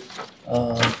everybody,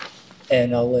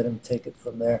 and I'll let him take it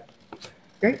from there.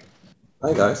 Great.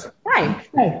 Hi, guys. Hi.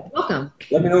 Hi. Welcome.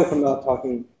 Let me know if I'm not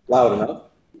talking loud enough.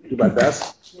 Do my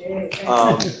best.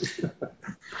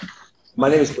 My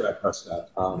name is Brad Prescott.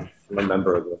 I'm a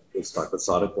member of the Woodstock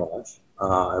Masonic Lodge.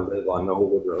 I live on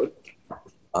Novelwood Road.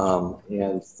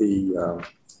 And the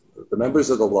members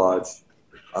of the lodge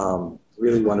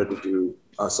really wanted to do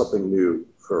something new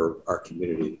for our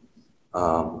community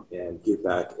and give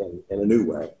back in a new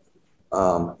way.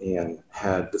 And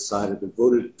had decided and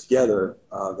voted together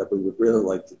that we would really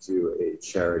like to do a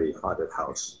charity haunted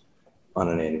house on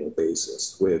an annual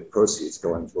basis, with proceeds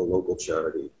going to a local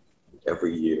charity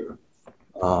every year.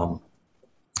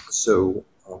 So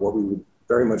what we would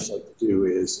very much like to do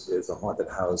is a haunted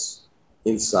house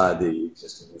inside the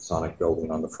existing Masonic building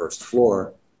on the first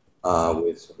floor,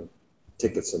 with sort of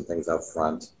tickets and things out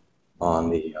front on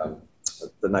the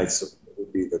nights of, it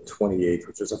would be the 28th,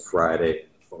 which is a Friday,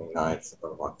 29th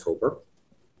of October.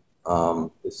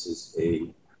 This is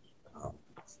a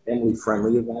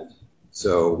family-friendly event,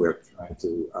 so we're trying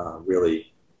to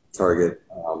really target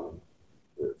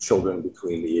children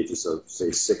between the ages of,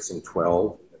 say, 6 and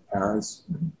 12, and parents.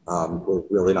 We're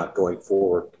really not going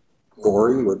for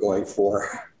gory, we're going for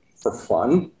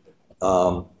fun.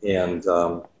 And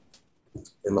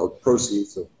the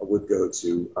proceeds would go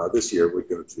to, this year would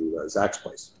go to Zach's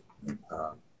place.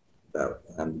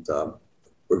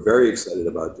 We're very excited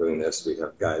about doing this. We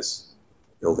have guys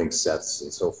building sets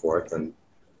and so forth, and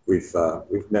we've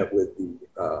met with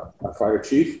our fire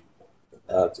chief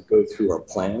to go through our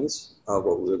plans of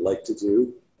what we would like to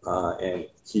do, and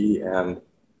he, and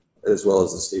as well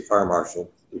as the state fire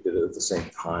marshal, we did it at the same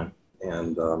time,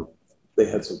 and they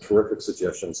had some terrific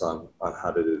suggestions on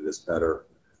how to do this better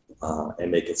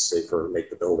and make it safer, make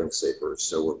the building safer.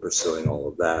 So we're pursuing all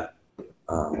of that.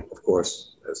 Of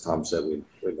course, as Tom said, we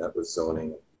met with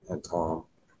zoning and Tom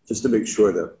just to make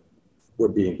sure that we're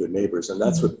being good neighbors, and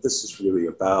that's what this is really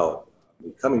about.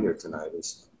 Coming here tonight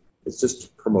is just to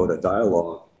promote a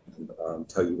dialogue and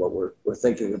tell you what we're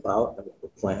thinking about and what we're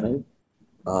planning,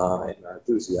 and our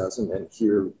enthusiasm, and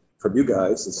hear from you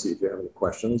guys and see if you have any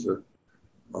questions or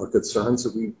concerns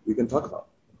that we can talk about.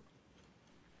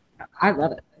 I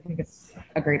love it. I think it's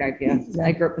a great idea.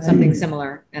 I grew up with something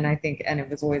similar, and it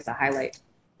was always a highlight.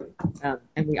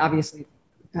 And we obviously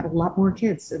got a lot more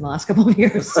kids in the last couple of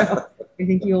years, so I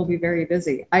think you'll be very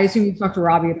busy. I assume you talked to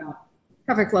Robbie about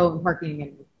traffic flow and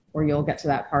parking, or you'll get to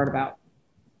that part about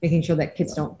making sure that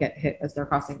kids don't get hit as they're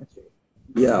crossing the street.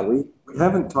 Yeah, we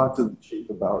haven't talked to the chief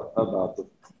about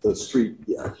the street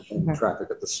yet and traffic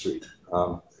at the street.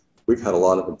 We've had a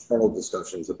lot of internal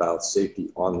discussions about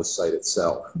safety on the site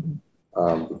itself,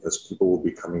 because people will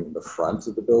be coming in the front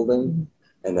of the building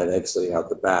and then exiting out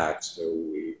the back. So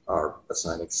we are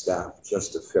assigning staff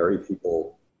just to ferry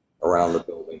people around the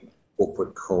building. We'll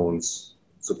put cones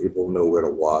so people know where to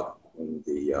walk in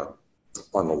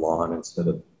on the lawn instead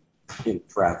of in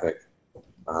traffic.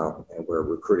 And we're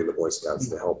recruiting the Boy Scouts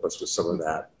to help us with some of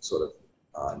that, sort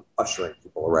of ushering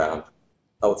people around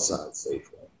outside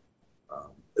safely,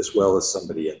 as well as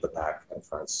somebody at the back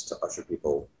entrance to usher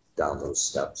people down those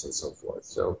steps and so forth.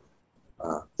 So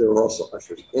there are also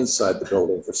ushers inside the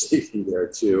building for safety there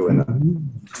too,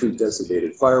 and 2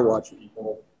 designated fire watch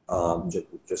people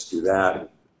just do that.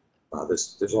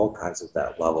 There's all kinds at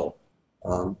that level.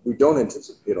 We don't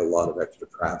anticipate a lot of extra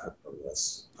traffic from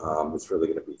this. It's really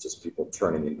going to be just people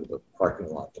turning into the parking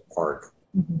lot to park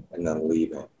and then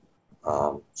leaving.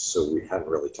 So we haven't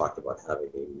really talked about having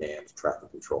a manned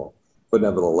traffic control. But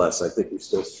nevertheless, I think we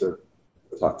still should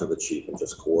talk to the chief and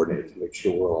just coordinate to make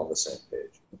sure we're all on the same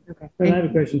page. Okay. So I have a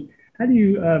question. How do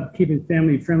you keep it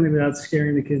family friendly without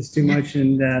scaring the kids too much?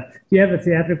 And do you have a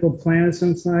theatrical plan of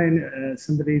some kind?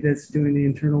 Somebody that's doing the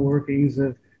internal workings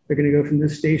of they're going to go from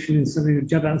this station and somebody would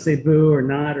jump out and say boo or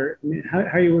not? Or I mean, how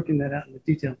are you working that out in the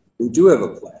detail? We do have a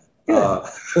plan.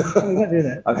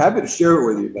 I'm happy to share it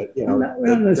with you, but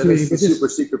that is the super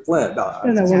secret plan. I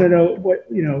want to know what,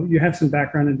 you have some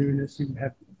background in doing this. You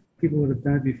have people that have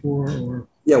done it before, or?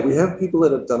 Yeah, we have people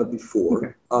that have done it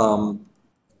before. Okay.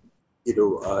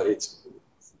 It's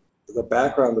the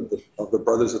background of the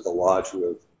brothers at the lodge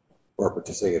who are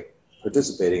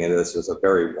participating in this is a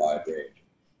very wide range.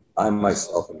 I'm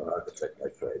myself an architect by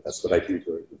trade. That's what I do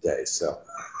during the day. So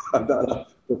I'm not a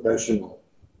professional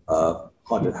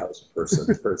haunted house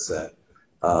person per se.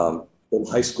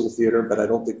 Little high school theater, but I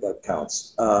don't think that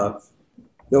counts.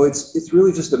 No, it's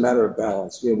really just a matter of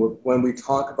balance. When we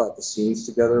talk about the scenes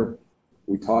together,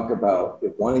 we talk about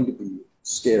it wanting to be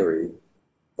scary,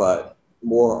 but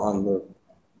more on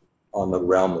the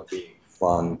realm of being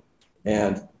fun.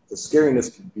 And the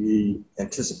scariness can be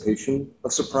anticipation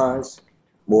of surprise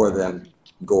more than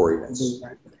goriness.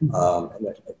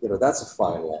 And that's a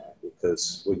fine line,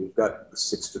 because when you've got a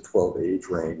 6 to 12 age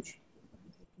range,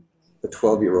 the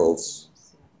 12-year-olds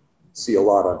see a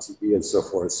lot on TV and so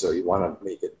forth, so you want to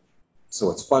make it so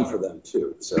it's fun for them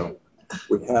too. So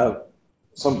we have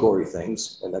some gory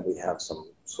things, and then we have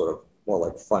some sort of more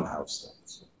like fun house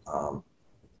things.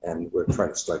 And we're trying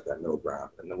to strike that middle ground.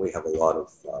 And then we have a lot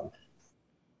of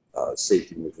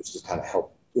safety measures to kind of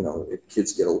help, you know, if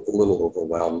kids get a little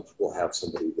overwhelmed, we'll have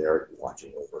somebody there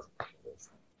watching over.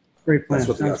 Great plan. That's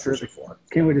what the Sounds ushers are terrific. for.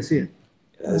 Can't wait to see it.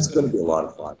 Yeah, it's going to be a lot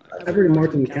of fun. I've already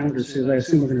marked on the calendar, so I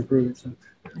assume we're going to approve it. So.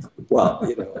 Well,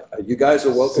 you know, you guys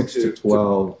are welcome 6 to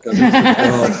 12.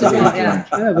 Yeah,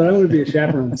 but I want to be a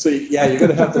chaperone. So yeah, you're going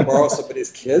to have to borrow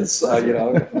somebody's kids, you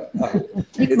know.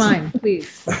 Take mine,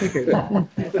 please.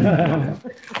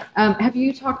 Have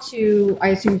you talked to, I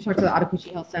assume you've talked to the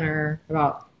Ottapucci Health Center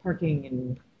about parking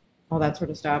and all that sort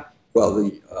of stuff? Well,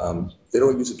 they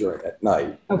don't use it at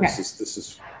night. Okay. This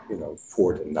is, you know,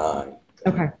 4 to 9.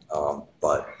 Okay.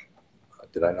 But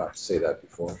did I not say that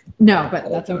before? No, but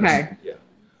that's okay. Yeah.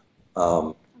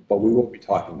 But we won't be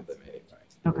talking to them anyway.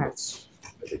 Okay. I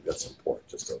think that's important,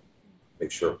 just to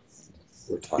make sure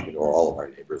we're talking to all of our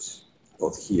neighbors,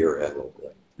 both here and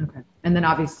locally. Okay. And then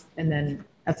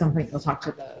at some point you'll talk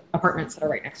to the apartments that are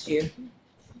right next to you,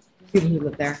 people who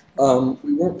live there.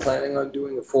 We weren't planning on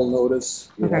doing a full notice.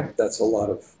 You Okay. know, that's a lot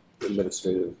of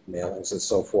administrative mailings and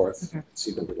so forth. Okay. It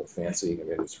seemed a little fancy. I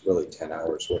mean, it's really 10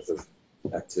 hours worth of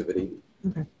activity.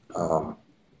 Okay.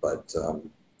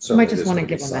 So you might just want to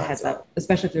give them a heads up,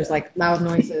 especially if there's like loud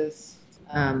noises.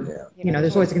 You know,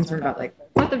 there's always a concern about like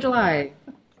 4th of July,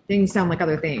 things sound like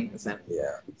other things, and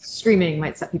screaming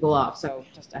might set people off. So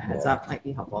just a heads up might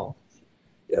be helpful.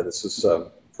 Yeah, this is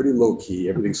pretty low key.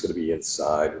 Everything's going to be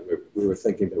inside. We were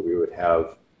thinking that we would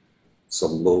have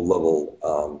some low level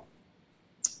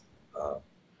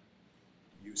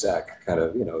UZAC kind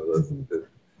of, you know, the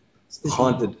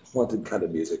haunted kind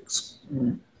of music,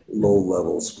 low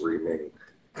level screaming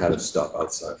kind of stuff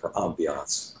outside for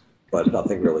ambiance, but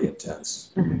nothing really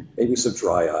intense. Maybe some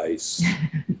dry ice,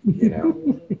 you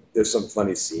know. There's some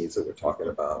funny scenes that we're talking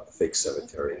about, a fake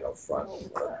cemetery out front.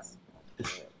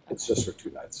 It's just for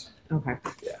 2 nights. Okay.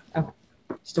 Yeah. Okay.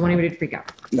 Just don't want anybody to freak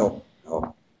out. No.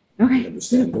 Okay. I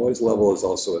understand. Noise level is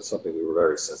also something we were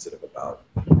very sensitive about.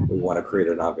 We want to create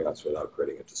an ambiance without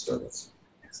creating a disturbance.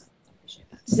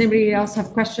 Does anybody else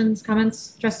have questions,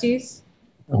 comments, trustees?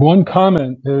 One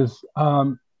comment is,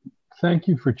 thank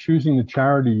you for choosing the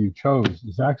charity you chose.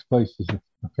 Zach's Place is a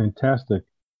fantastic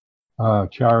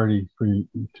charity for you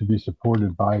to be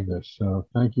supported by this. So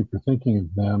thank you for thinking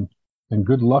of them, and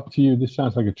good luck to you. This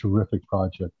sounds like a terrific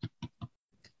project.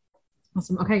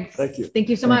 Awesome. Okay. Thank you. Thank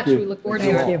you so much. We look forward to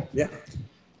it. Yeah.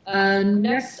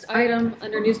 Next item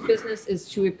under new business is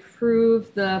to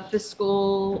approve the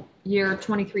fiscal year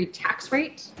 23 tax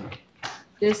rate.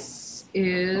 This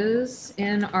is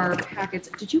in our packets.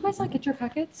 Did you guys not get your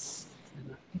packets?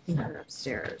 I think they're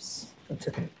upstairs. That's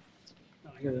okay.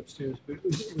 No, I got it upstairs, but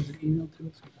was it emailed to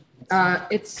us?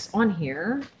 It's on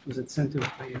here. Was it sent to us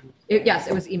by email? Yes,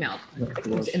 it was emailed. It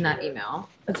was in that email.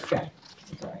 That's okay.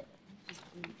 That's all right.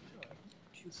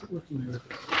 She's working there.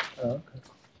 Oh,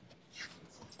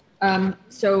 okay.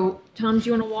 So Tom, do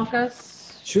you want to walk us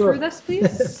Sure. through this,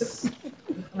 please?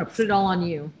 I'm gonna put it all on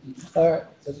you. All right,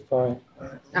 that's fine.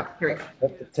 Oh, here we go.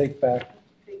 Have to take back.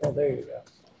 Oh, there you go.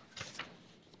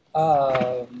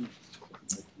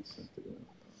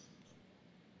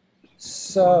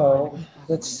 So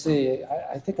let's see.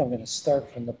 I think I'm going to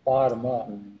start from the bottom up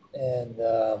and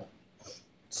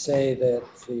say that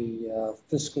the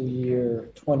fiscal year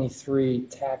 23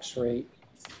 tax rate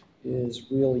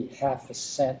is really 0.5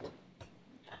 cent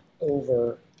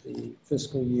over the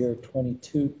fiscal year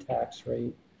 22 tax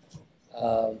rate.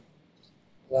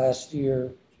 Last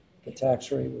year, the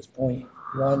tax rate was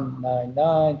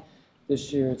 0.199.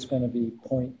 This year, it's going to be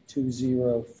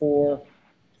 0.204.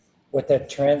 What that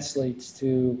translates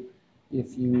to,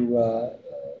 if you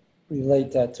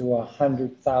relate that to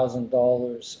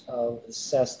 $100,000 of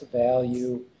assessed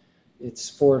value, it's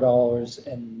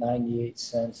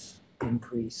 $4.98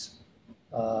 increase.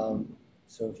 So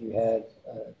if you had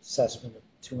an assessment of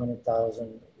 200,000,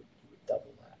 you would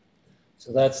double that.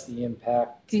 So that's the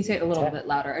impact. Can you say it a little bit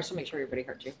louder? I just want to make sure everybody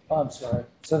heard you. Oh, I'm sorry.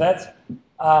 So that's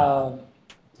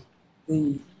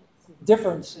the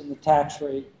difference in the tax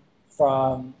rate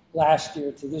from last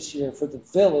year to this year for the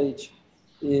village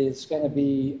is going to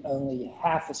be only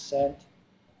 0.5 cent,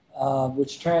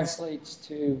 which translates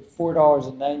to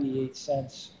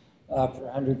 $4.98 per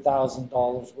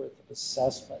 $100,000 worth of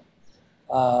assessment.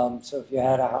 So if you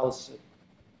had a house at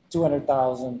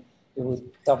 200,000, it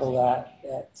would double that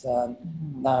at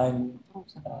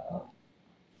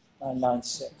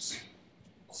 996.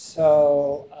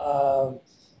 So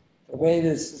the way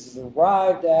this is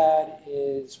arrived at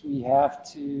is we have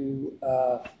to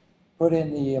put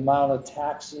in the amount of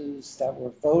taxes that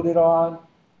were voted on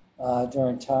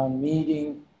during town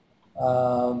meeting.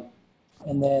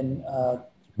 And then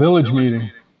Village meeting.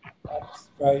 that's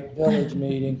right, village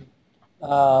meeting.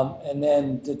 And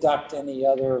then deduct any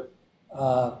other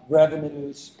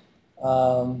revenues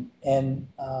and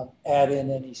add in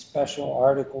any special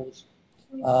articles,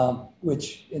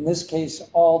 which in this case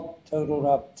all totaled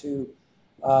up to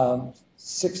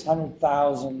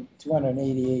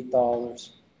 $600,288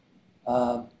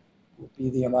 would be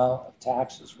the amount of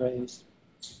taxes raised.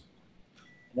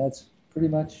 And that's pretty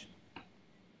much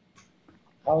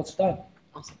how it's done.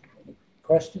 Awesome. Any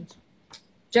questions?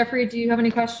 Jeffrey, do you have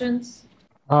any questions?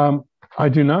 I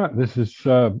do not. This is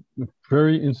a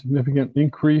very insignificant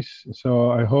increase,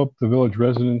 so I hope the village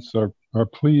residents are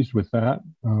pleased with that.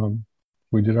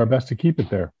 We did our best to keep it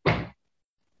there.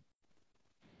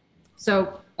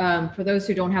 So for those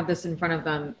who don't have this in front of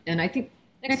them, and I think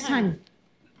next time,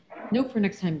 note for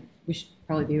next time, we should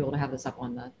probably be able to have this up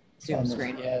on the Zoom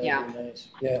screen. Yeah. Nice.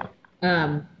 Yeah.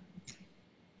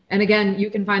 And again, you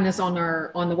can find this on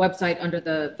the website under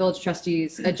the village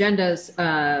trustees agendas.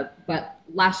 But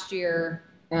last year,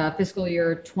 fiscal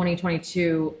year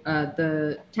 2022,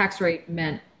 the tax rate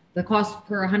meant the cost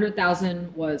per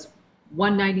 100,000 was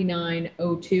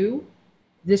 $199.02.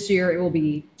 This year it will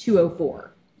be $204.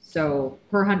 So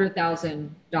per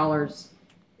 $100,000,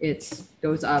 it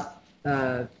goes up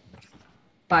 $5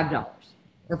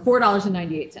 or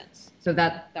 $4.98. So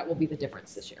that will be the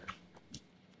difference this year.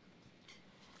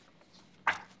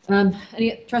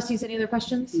 Any trustees, any other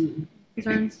questions,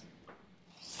 concerns?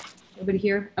 Nobody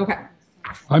here? Okay.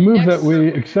 I move Next. that we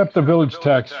accept the village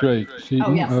tax rate.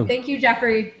 Oh, yes. Thank you,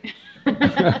 Jeffrey.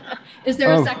 Is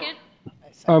there a second?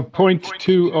 Of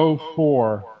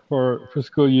 0.204 for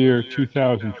fiscal year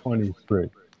 2023.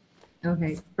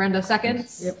 Okay. Brenda,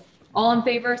 seconds? Yep. All in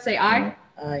favor, say aye.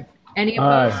 Aye. Any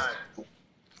opposed? Aye.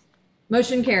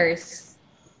 Motion carries.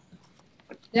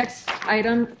 Next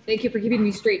item, thank you for keeping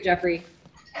me straight, Jeffrey.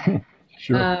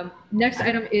 Sure. Next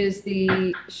item is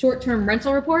the short-term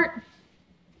rental report.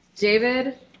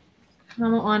 David,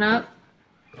 come on up.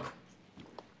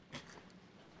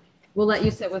 We'll let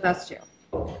you sit with us too.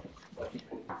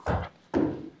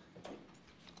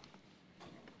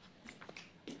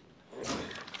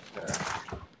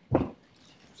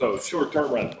 So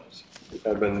short-term rentals.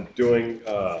 I've been doing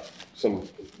some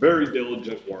very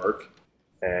diligent work,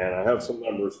 and I have some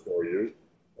numbers for you.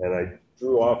 And I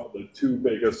drew off the two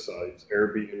biggest sites,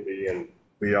 Airbnb and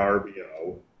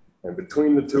VRBO. And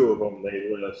between the two of them,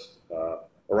 they list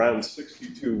around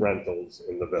 62 rentals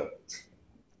in the village.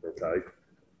 Okay.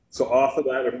 So off of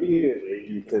that immediately,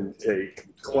 you can take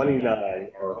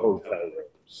 29 are hotel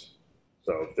rooms.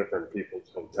 So different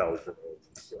people's hotel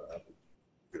rooms,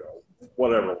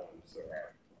 whatever ones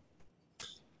there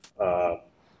are.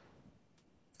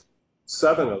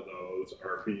 7 of those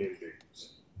are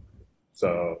B&Bs.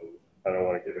 So I don't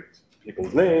want to give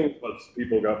people's names, but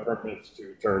people got permits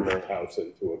to turn their house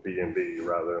into a B&B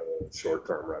rather than a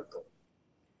short-term rental.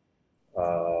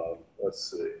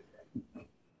 Let's see.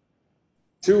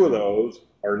 2 of those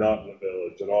are not in the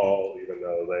village at all, even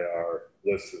though they are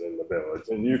listed in the village.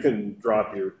 And you can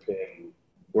drop your pin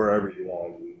wherever you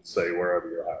want and say wherever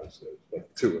your house is,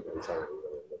 but 2 of those aren't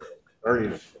really in the village, aren't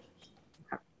even close.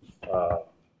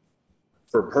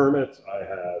 For permits, I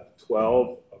have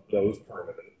 12 of those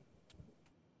permitted.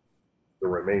 The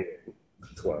remaining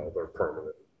 12 are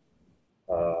permanent.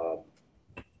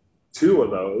 2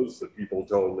 of those, the people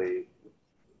told me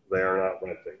they are not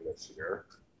renting this year.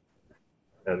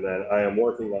 And then I am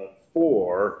working on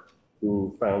 4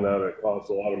 who found out it costs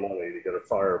a lot of money to get a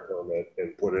fire permit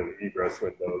and put in egress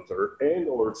windows or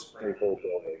sprinkle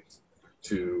buildings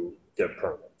to get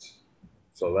permits.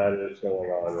 So that is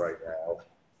going on right now.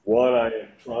 1, I am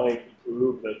trying to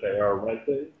prove that they are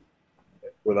renting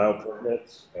without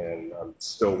permits, and I'm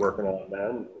still working on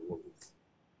them.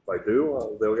 If I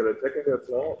do, they'll get a ticket. If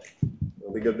not,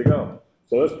 they'll be good to go.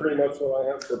 So that's pretty much what I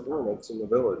have for permits in the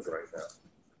village right now.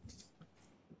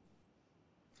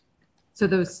 So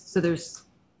there's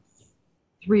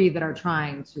 3 that are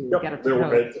trying to get a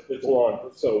permit. It's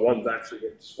long. So one's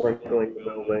actually sprinkling the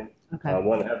building. Okay.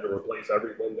 1 had to replace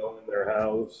every window in their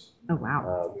house. Oh,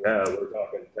 wow. Yeah, we're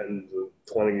talking tens of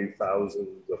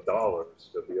 $20,000s of dollars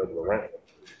to be able to rent one.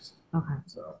 Okay.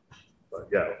 So, but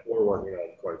yeah, we're working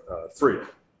on quite 3.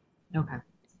 Okay.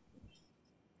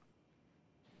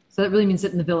 So that really means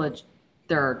that in the village,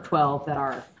 there are 12 that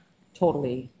are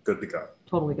totally good to go.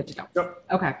 Totally good to go. Yep.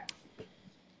 Okay.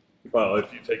 Well,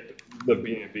 if you take the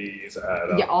B&Bs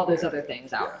add up. Yeah, all those other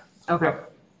things out. Yeah. Okay. Yep.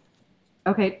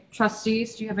 Okay,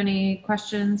 trustees, do you have any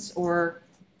questions or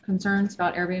concerns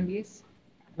about Airbnbs?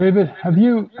 David, have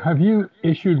you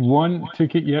issued one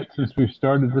ticket yet since we've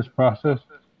started this process?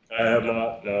 I have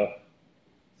not, no.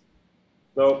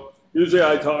 No, usually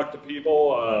I talk to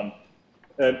people,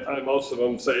 and most of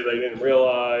them say they didn't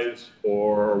realize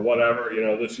or whatever. You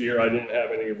know, this year I didn't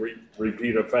have any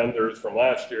repeat offenders from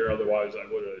last year, otherwise I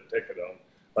would have ticketed them.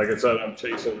 Like I said, I'm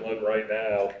chasing one right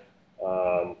now.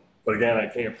 But again, I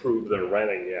can't prove they're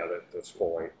renting yet at this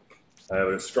point. I have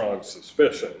a strong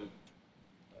suspicion.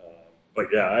 But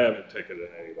yeah, I haven't ticketed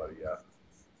anybody yet.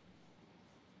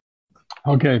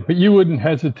 Okay, but you wouldn't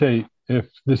hesitate if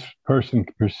this person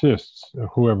persists, or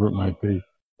whoever it might be.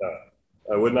 No,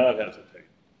 I would not hesitate.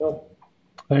 No.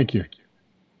 Thank you.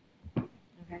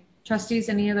 Okay. Trustees,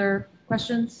 any other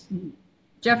questions?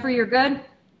 Jeffrey, you're good?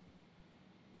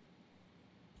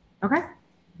 Okay.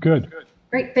 Good.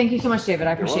 Great. Thank you so much, David.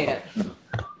 I appreciate it.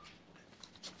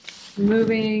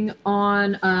 Moving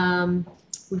on,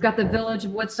 we've got the Village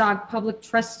of Woodstock Public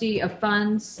Trustee of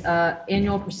Funds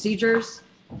annual procedures.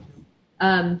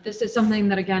 This is something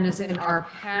that, again, is in our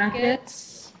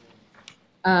packets.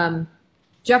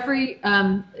 Jeffrey,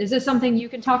 is this something you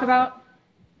can talk about?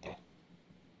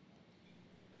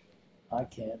 I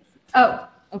can. Oh,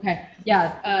 okay.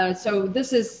 Yeah. So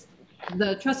this is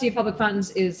the Trustee of Public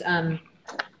Funds is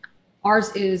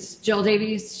ours is Jill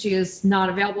Davies. She is not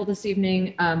available this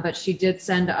evening, but she did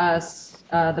send us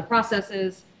the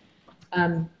processes.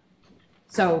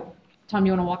 So, Tom,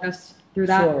 you want to walk us through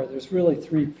that? Sure. There's really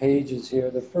 3 pages here.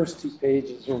 The first 2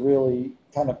 pages are really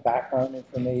kind of background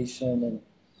information and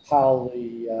how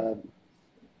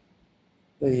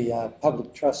the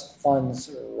public trust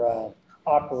funds are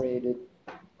operated,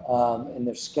 and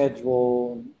their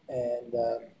schedule, and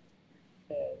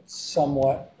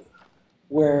somewhat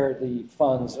where the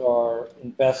funds are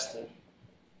invested.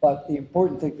 But the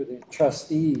important thing for the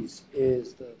trustees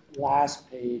is the last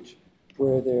page,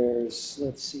 where there's,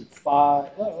 let's see,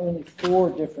 only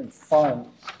 4 different funds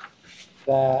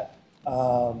that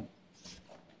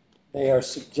they are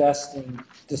suggesting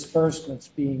disbursements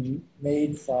being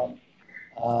made from.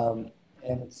 And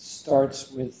it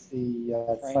starts with the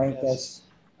Frank S.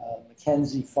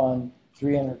 McKenzie Fund,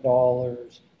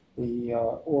 $300, the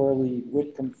Orley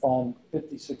Whitcomb Fund,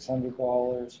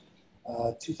 $5,600,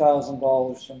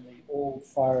 $2,000 from the Old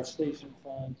Fire Station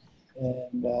Fund,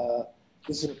 and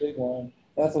this is a big one,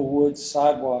 Ethel Woods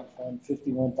Sidewalk Fund,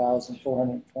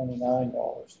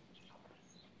 $51,429.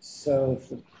 So if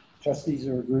the trustees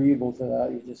are agreeable to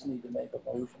that, you just need to make a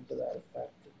motion to that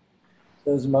effect.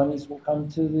 Those monies will come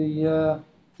to the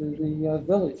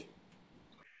village.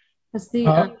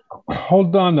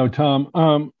 Hold on, though, Tom.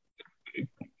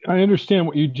 I understand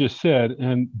what you just said,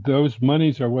 and those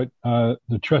monies are what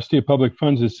the Trustee of Public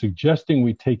Funds is suggesting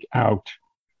we take out.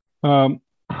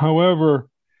 However,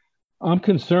 I'm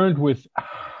concerned with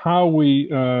how we,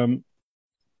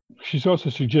 she's also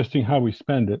suggesting how we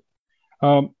spend it.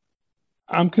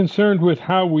 I'm concerned with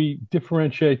how we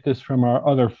differentiate this from our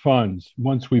other funds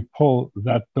once we pull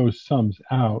those sums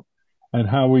out, and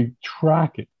how we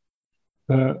track it.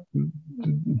 Do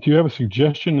you have a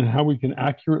suggestion on how we can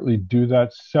accurately do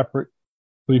that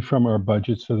separately from our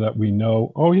budget, so that we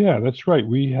know, oh yeah, that's right,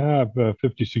 we have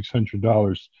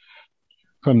 $5,600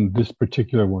 from this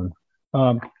particular one.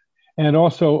 And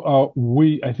also,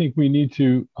 I think we need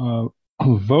to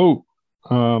vote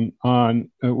on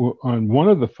one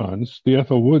of the funds. The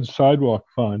Ethel Woods Sidewalk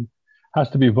Fund has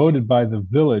to be voted by the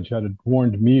village at a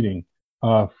warned meeting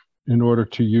in order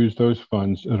to use those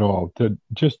funds at all.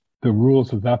 Just the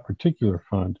rules of that particular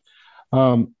fund.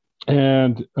 And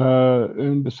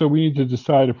so we need to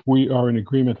decide if we are in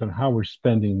agreement on how we're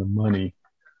spending the money.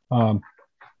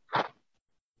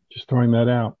 Just throwing that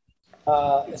out.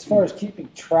 As far as keeping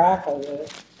track of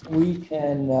it, we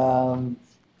can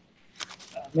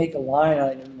make a line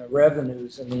item in the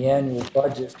revenues in the annual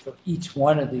budget for each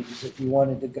one of these, if you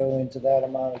wanted to go into that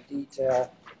amount of detail.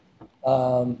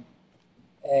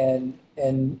 And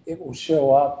it will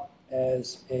show up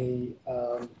as a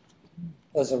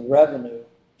revenue.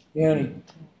 The only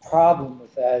problem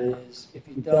with that is if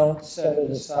you don't set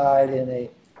it aside in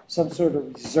some sort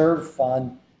of reserve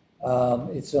fund,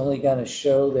 it's only going to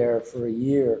show there for a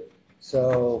year.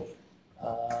 So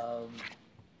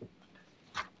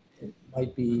it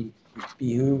might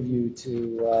behoove you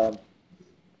to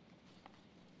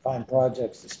find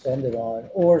projects to spend it on,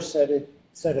 or set it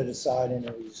aside in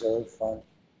a reserve fund.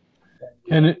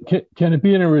 Can it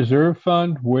be in a reserve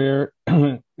fund where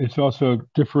it's also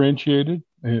differentiated?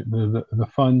 The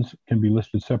funds can be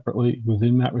listed separately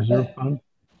within that reserve fund?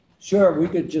 Sure, we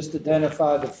could just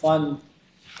identify the fund,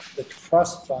 the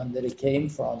trust fund that it came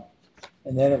from,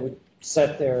 and then it would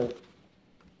set there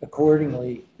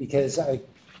accordingly, because I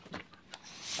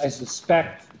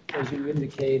suspect, as you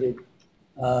indicated,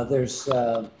 there's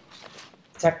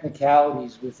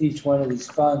technicalities with each one of these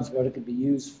funds, what it could be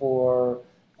used for,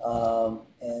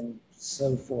 and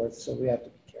so forth. So we have to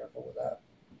be careful with that.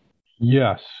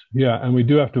 Yes, yeah, and we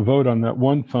do have to vote on that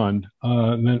one fund.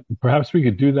 And then perhaps we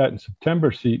could do that in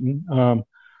September, Seaton.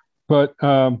 But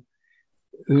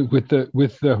with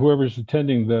whoever's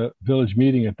attending the village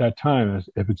meeting at that time,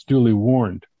 if it's duly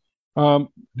warned.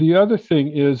 The other thing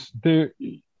is there.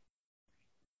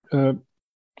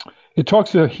 It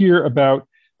talks here about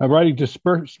writing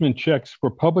disbursement checks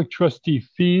for public trustee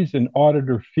fees and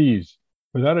auditor fees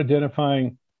without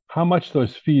identifying how much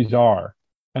those fees are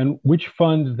and which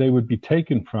fund they would be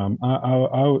taken from.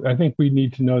 I think we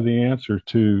need to know the answer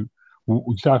to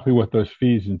exactly what those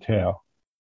fees entail.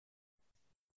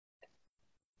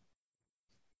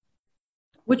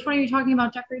 Which one are you talking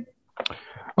about, Jeffrey?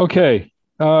 Okay.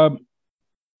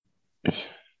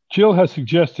 Jill has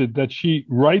suggested that she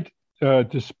write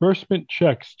disbursement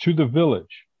checks to the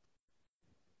village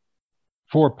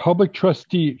for public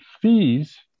trustee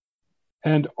fees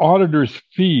and auditors'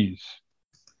 fees.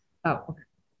 Oh, okay.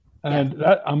 And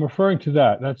that I'm referring to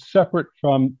that. That's separate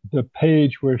from the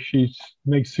page where she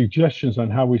makes suggestions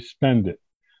on how we spend it.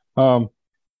 But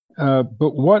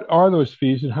what are those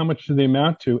fees and how much do they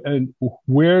amount to? And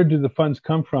where do the funds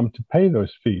come from to pay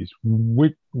those fees?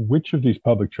 Which of these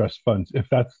public trust funds, if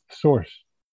that's the source?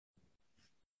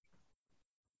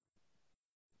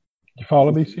 You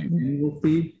follow me, Seaton? Annual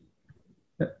fee,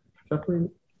 Jeffrey?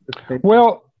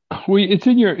 Well, it's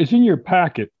in your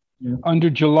packet under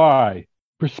July.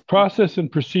 Process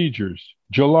and procedures,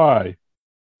 July.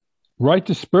 Write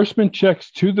disbursement checks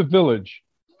to the village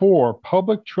for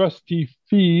public trustee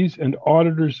fees and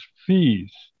auditors'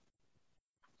 fees.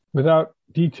 Without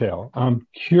detail. I'm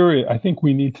curious. I think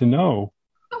we need to know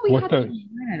what the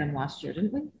line item last year,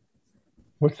 didn't we?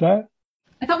 What's that?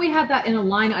 I thought we had that in a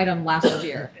line item last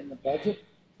year. In the budget?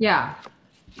 Yeah.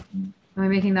 Am I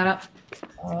making that up?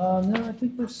 No, I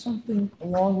think there's something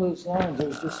along those lines. I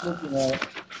was just looking at it.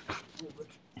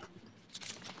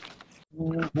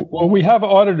 Well, we have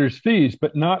auditors' fees,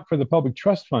 but not for the public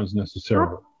trust funds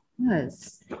necessarily.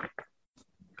 Yes.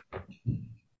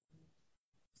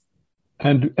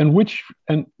 And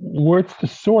what's the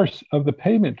source of the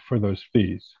payment for those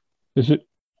fees? Is it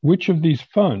which of these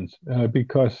funds?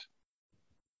 Because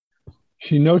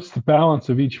she notes the balance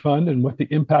of each fund and what the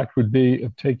impact would be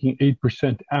of taking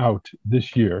 8% out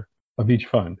this year of each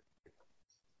fund.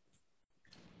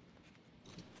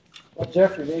 Well,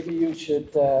 Jeffrey, maybe you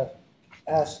should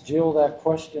ask Jill that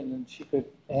question and she could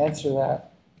answer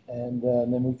that. And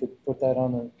then we could put that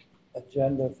on the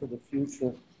agenda for the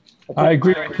future. I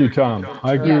agree with you, Tom.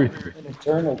 I agree with you. An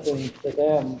internal thing for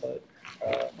them, but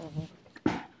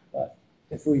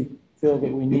if we feel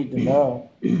that we need to know.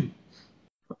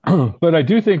 But I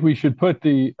do think we should put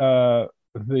the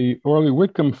Orley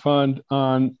Whitcomb Fund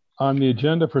on the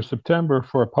agenda for September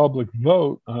for a public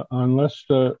vote, unless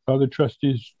the other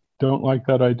trustees don't like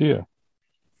that idea.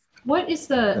 What is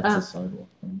the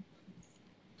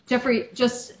Jeffrey?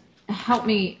 Just help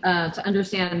me to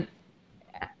understand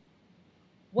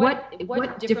what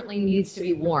differently needs to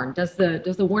be warned. Does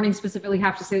the warning specifically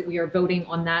have to say that we are voting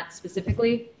on that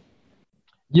specifically?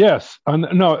 Yes, on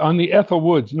the Ethel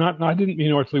Woods. I didn't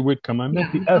mean Orley Whitcomb. I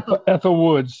meant the Ethel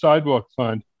Woods Sidewalk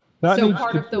Fund. So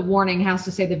part of the warning has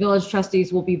to say the village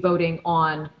trustees will be voting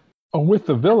on. Oh, with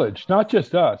the village, not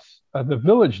just us. The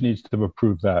village needs to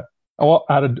approve that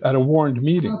at a warned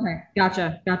meeting. Okay,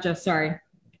 gotcha. Sorry.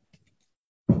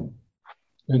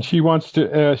 And she wants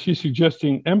to. She's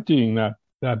suggesting emptying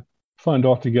that fund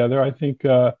altogether. I think,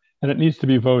 and it needs to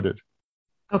be voted.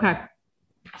 Okay.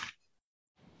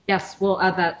 Yes, we'll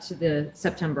add that to the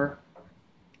September.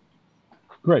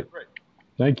 Great.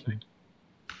 Thank you.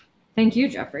 Thank you,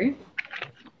 Jeffrey.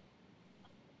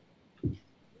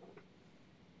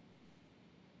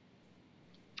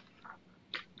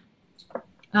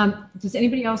 Does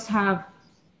anybody else have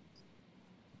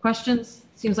questions?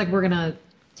 Seems like we're going to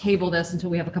table this until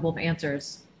we have a couple of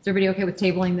answers. Is everybody okay with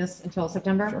tabling this until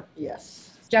September? Sure.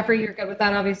 Yes. Jeffrey, you're good with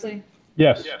that, obviously?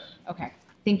 Yes. Okay,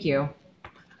 thank you.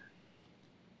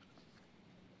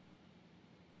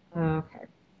 Okay,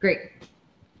 great.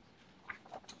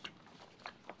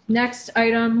 Next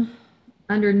item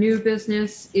under new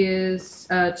business is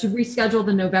to reschedule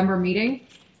the November meeting.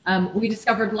 We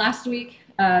discovered last week,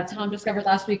 Tom discovered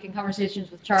last week in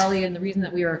conversations with Charlie, and the reason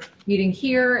that we are meeting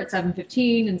here at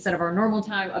 7:15 instead of our normal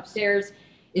time upstairs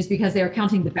is because they are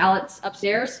counting the ballots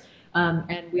upstairs.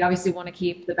 And we obviously want to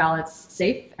keep the ballots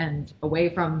safe and away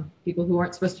from people who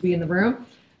aren't supposed to be in the room.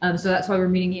 So that's why we're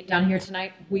meeting down here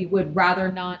tonight. We would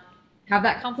rather not have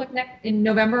that conflict in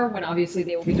November, when obviously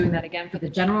they will be doing that again for the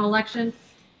general election.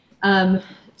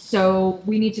 So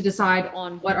we need to decide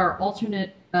on what our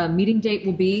alternate meeting date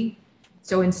will be.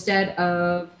 So instead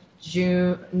of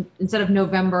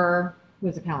November,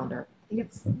 who's the calendar? I think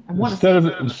it's, instead of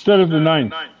the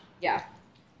 9th. yeah.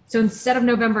 So instead of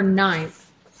November 9th,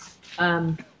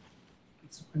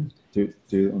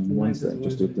 do on Wednesday,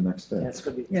 just do it the next day. Yeah, it's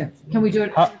gonna be. Yeah. can we do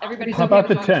it? Everybody's How okay about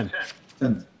with the November?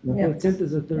 10th? Yeah. The 10th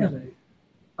is a Thursday.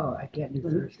 Oh, I can't do The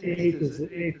Thursday. 8th is a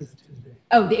Tuesday.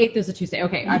 Oh, the 8th is a Tuesday.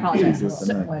 Okay, I apologize. Do it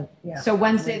the ninth. Yeah. So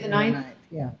Wednesday the 9th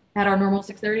Yeah. at our normal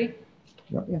 6:30?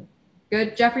 Yep. Yeah.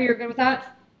 Good. Jeffrey, you're good with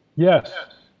that? Yes.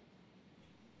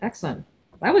 Excellent.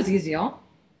 That was easy, y'all.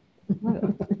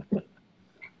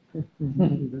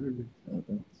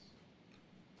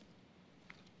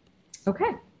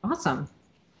 Okay, awesome.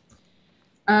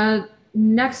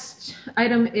 Next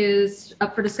item is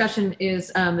up for discussion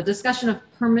is the discussion of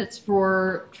permits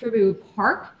for Tribu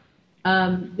Park.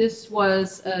 This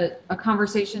was a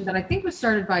conversation that I think was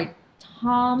started by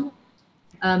Tom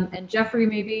and Jeffrey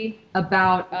maybe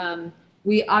about,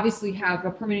 we obviously have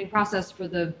a permitting process for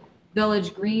the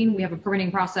Village Green. We have a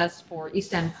permitting process for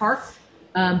East End Park,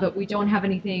 but we don't have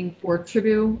anything for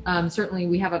Tribu. Certainly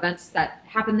we have events that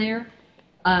happen there.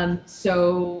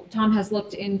 So Tom has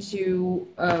looked into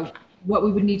what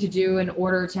we would need to do in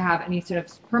order to have any sort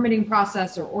of permitting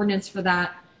process or ordinance for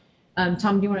that.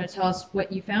 Tom, do you want to tell us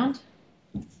what you found?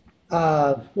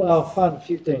 Well, I found a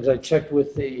few things. I checked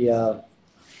with the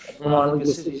Vermont League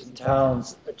of Cities and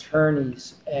Towns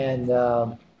attorneys, and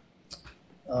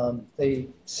they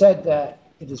said that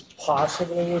it is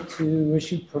possible to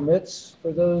issue permits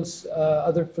for those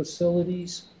other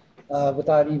facilities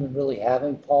without even really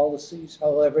having policies.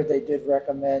 However, they did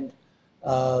recommend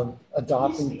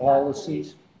adopting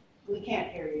policies. We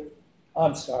can't hear you.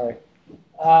 I'm sorry.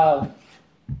 I'll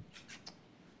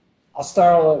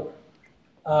start over.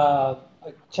 I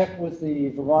checked with the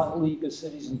Vermont League of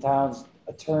Cities and Towns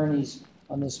attorneys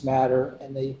on this matter,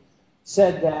 and they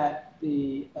said that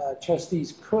the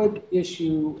trustees could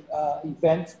issue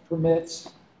event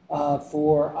permits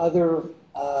for other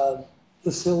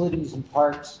facilities and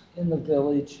parks in the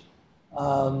village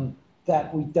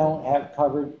that we don't have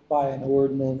covered by an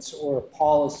ordinance or a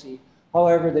policy.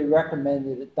 However, they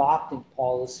recommended adopting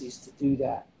policies to do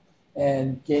that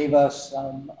and gave us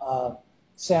some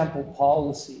sample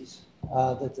policies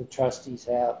that the trustees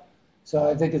have. So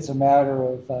I think it's a matter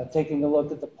of taking a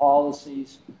look at the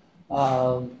policies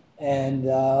and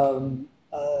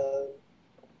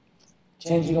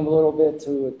changing them a little bit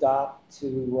to adopt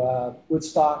to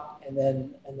Woodstock, and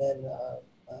then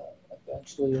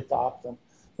eventually adopt them.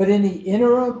 But in the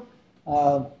interim,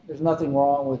 there's nothing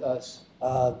wrong with us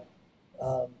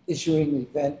issuing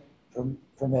event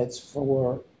permits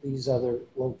for these other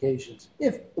locations,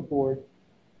 if the board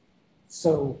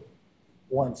so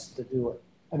wants to do it.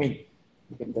 I mean,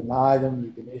 you can deny them,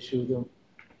 you can issue them.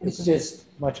 It's just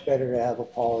much better to have a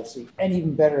policy, and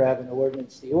even better to have an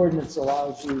ordinance. The ordinance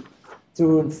allows you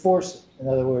to enforce it. In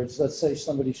other words, let's say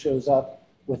somebody shows up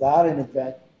without an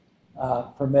event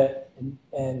permit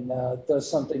and does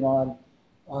something on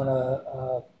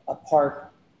a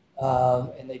park,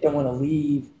 and they don't want to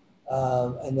leave,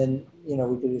 and then we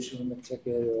could issue them a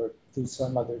ticket or do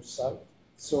some other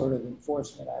sort of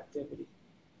enforcement activity.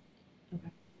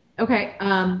 Okay.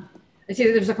 I see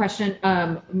that there's a question,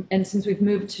 and since we've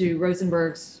moved to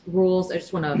Rosenberg's rules, I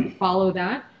just want to follow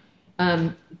that.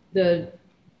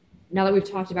 Now that we've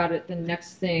talked about it, the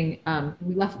next thing,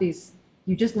 we left these,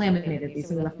 you just laminated these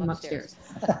and we left them upstairs.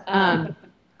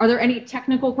 Are there any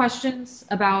technical questions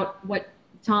about what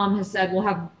Tom has said? We'll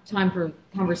have time for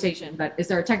conversation, but is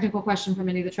there a technical question from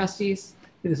any of the trustees?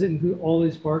 Does it include all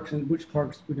these parks, and which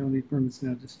parks we don't need permits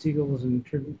now? Just Teagles and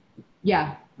Tribu?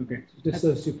 Yeah. Okay, so just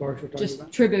those two parks we're talking Just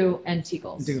about? Tribu and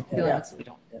Teagles. Teagles. The other Yeah. ones we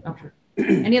don't. Okay.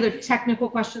 Any other technical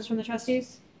questions from the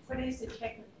trustees? What is the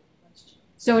technical question?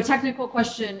 So a technical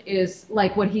question is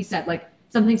like what he said, like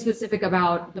something specific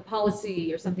about the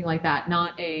policy or something like that,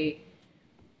 not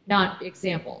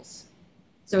examples.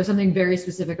 So something very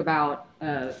specific about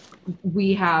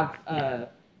we have a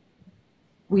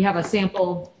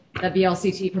sample that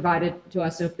VLCT provided to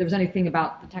us. So if there's anything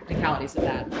about the technicalities of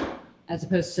that, as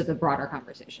opposed to the broader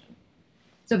conversation.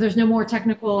 So if there's no more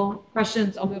technical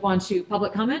questions, I'll move on to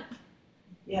public comment.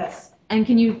 Yes. And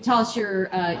can you tell us your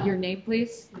name,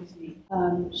 please?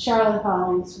 Charlotte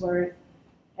Hollingsworth.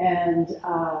 And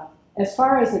as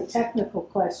far as a technical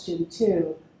question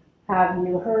too, have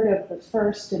you heard of the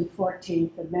First and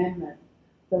 14th Amendment,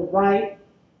 the right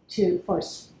for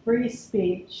free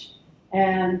speech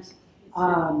and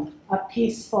a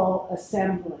peaceful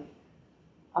assembly.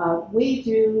 We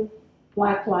do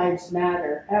Black Lives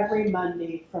Matter every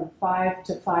Monday from 5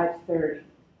 to 5:30.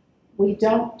 We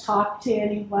don't talk to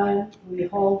anyone. We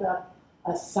hold up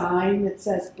a sign that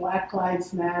says Black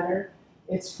Lives Matter.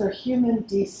 It's for human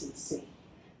decency.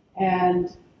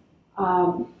 And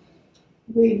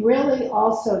we really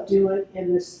also do it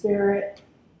in the spirit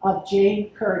of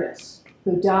Jane Curtis,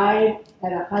 who died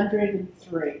at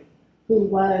 103, who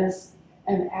was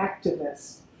an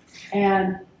activist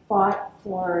and fought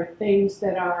for things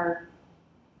that are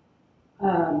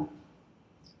the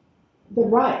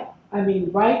right,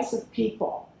 rights of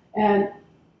people. And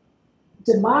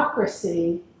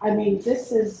democracy,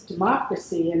 this is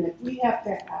democracy, and if we have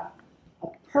to have a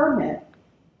permit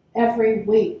every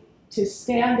week to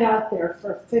stand out there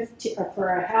for 50 or for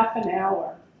a half an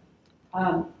hour,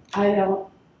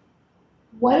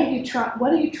 what are you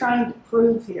trying to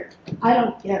prove here? I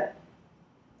don't get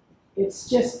it.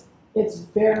 It's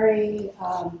very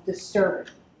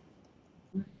disturbing.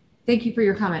 Thank you for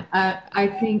your comment. I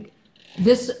think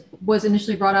this was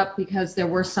initially brought up because there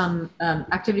were some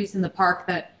activities in the park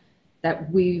that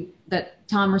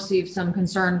Tom received some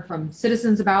concern from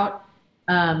citizens about.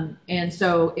 And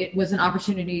so it was an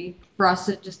opportunity for us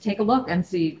to just take a look and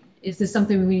see, is this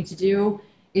something we need to do?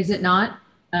 Is it not?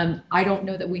 I don't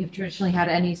know that we have traditionally had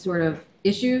any sort of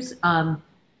issues,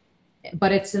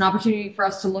 but it's an opportunity for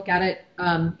us to look at it,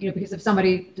 because if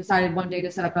somebody decided one day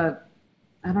to set up a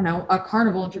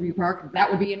carnival in Tribute Park, that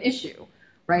would be an issue,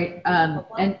 right?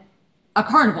 And a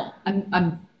carnival,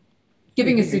 I'm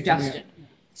giving a suggestion.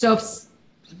 So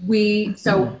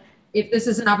if this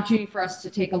is an opportunity for us to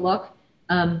take a look,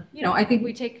 I think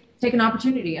we take an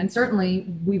opportunity, and certainly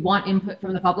we want input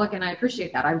from the public, and I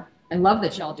appreciate that. I love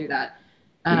that y'all do that.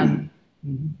 And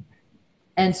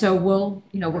so we're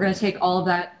going to take all of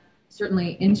that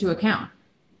certainly into account.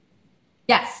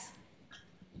 Yes.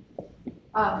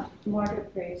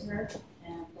 Margaret Fraser,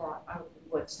 and I live in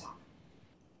Woodstock.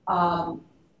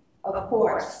 Of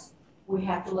course, we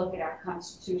have to look at our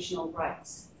constitutional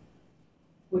rights,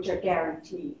 which are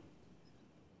guaranteed.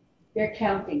 They're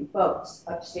counting votes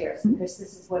upstairs because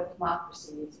this is what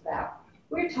democracy is about.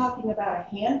 We're talking about a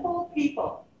handful of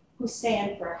people who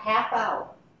stand for a half hour.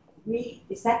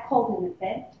 Is that called an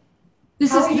event?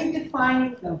 How are you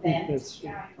defining an event?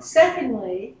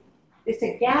 Secondly, it's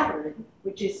a gathering,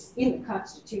 which is in the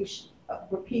Constitution,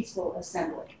 for peaceful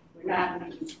assembly. We're not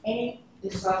making any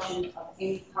disruption of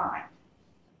any kind.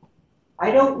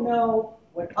 I don't know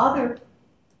what other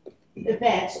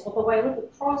events, although I live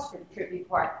across from Tribute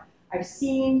Park, I've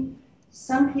seen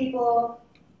some people,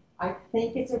 I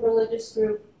think it's a religious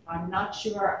group, I'm not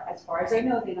sure, as far as I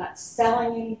know, they're not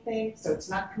selling anything, so it's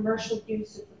not commercial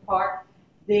use of the park.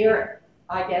 They're,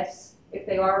 I guess, if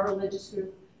they are a religious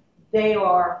group, they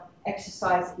are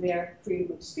exercising their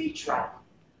freedom of speech right.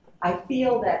 I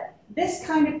feel that this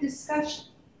kind of discussion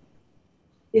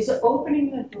is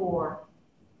opening the door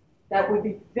that would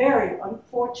be very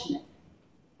unfortunate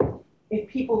if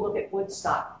people look at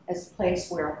Woodstock as a place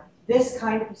where this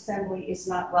kind of assembly is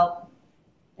not welcome.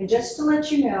 And just to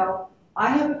let you know, I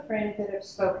have a friend that I've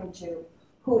spoken to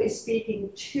who is speaking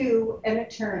to an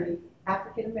attorney,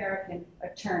 African-American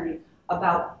attorney,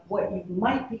 about what you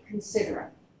might be considering.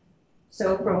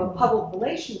 So from a public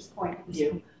relations point of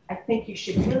view, I think you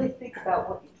should really think about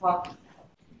what you're talking about.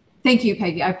 Thank you,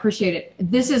 Peggy. I appreciate it.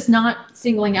 This is not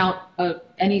singling out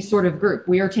any sort of group.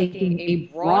 We are taking a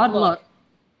broad look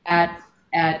at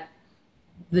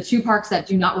the two parks that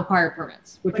do not require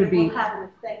permits, which would be.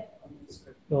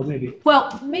 Well, maybe.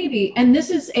 Well, maybe. And this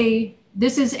is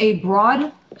a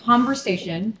broad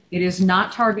conversation. It is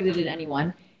not targeted at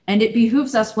anyone, and it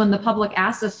behooves us when the public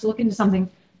asks us to look into something,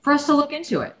 for us to look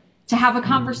into it, to have a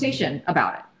conversation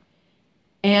about it,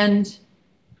 and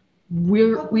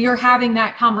we are having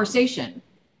that conversation.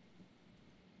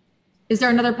 Is there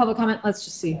another public comment? Let's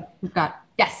just see. We've got,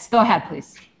 yes, go ahead,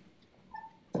 please.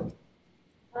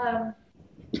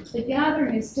 The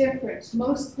gathering is different.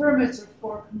 Most permits are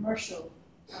for commercial.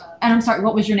 And I'm sorry,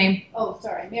 what was your name? Oh,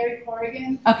 sorry, Mary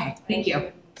Corrigan. Okay, thank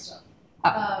you.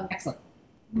 Excellent.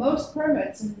 Most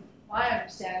permits, in my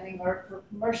understanding, are for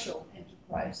commercial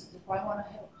enterprises. If I want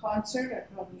to have a concert,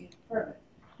 I probably need a permit.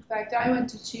 In fact, I went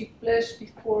to Chief Blish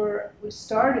before we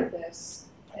started this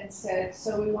and said,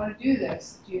 so we want to do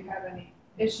this. Do you have any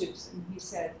issues? And he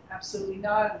said, absolutely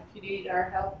not. And if you need our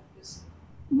help, just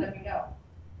let me know.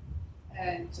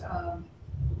 And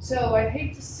so I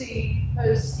hate to see,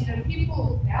 because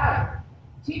people gather,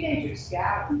 teenagers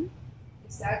gather.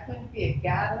 Is that going to be a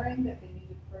gathering that they need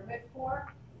a permit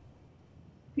for?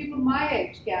 People my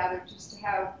age gather just to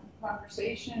have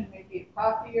conversation, maybe a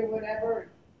coffee or whatever,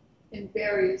 in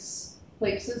various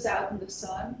places out in the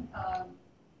sun.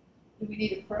 Do we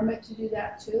need a permit to do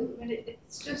that too? I mean,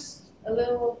 it's just a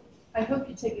little, I hope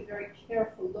you take a very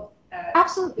careful look at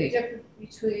Absolutely. the difference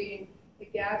between the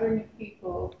gathering of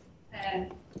people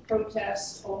and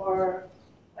protests or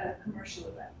a commercial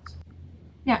event.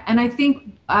 Yeah, and I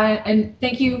think, and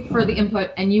thank you for the input.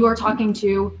 And you are talking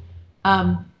to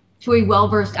a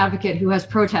well-versed advocate who has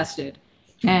protested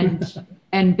and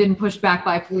and been pushed back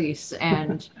by police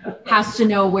and has to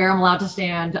know where I'm allowed to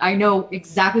stand. I know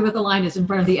exactly what the line is in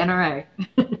front of the NRA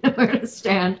where to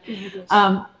stand.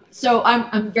 So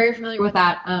I'm very familiar with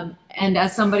that. And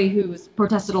as somebody who's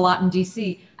protested a lot in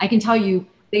DC, I can tell you,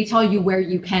 they tell you where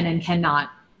you can and cannot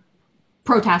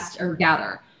protest or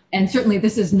gather. And certainly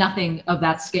this is nothing of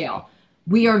that scale.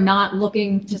 We are not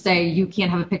looking to say you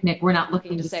can't have a picnic. We're not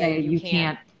looking to say you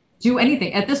can't do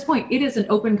anything. At this point, it is an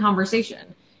open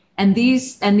conversation. And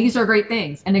these are great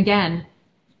things. And again,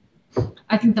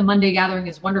 I think the Monday gathering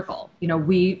is wonderful. You know,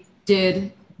 we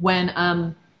did when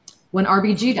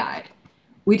RBG died,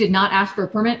 we did not ask for a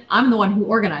permit. I'm the one who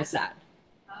organized that.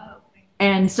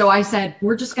 And so I said,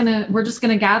 we're just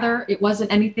gonna gather. It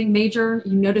wasn't anything major.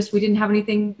 You notice we didn't have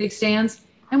anything big stands,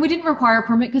 and we didn't require a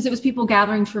permit because it was people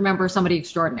gathering to remember somebody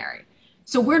extraordinary.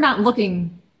 So we're not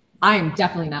looking. I am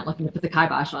definitely not looking to put the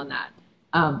kibosh on that.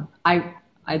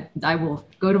 I will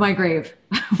go to my grave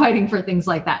fighting for things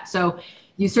like that. So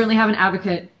you certainly have an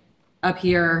advocate up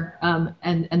here,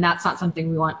 and that's not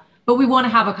something we want. But we want to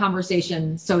have a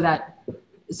conversation so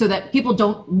that people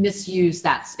don't misuse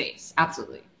that space.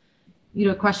 Absolutely. You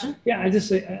know, a question? Yeah, I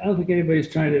don't think anybody's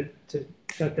trying to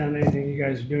shut down anything you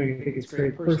guys are doing. I think it's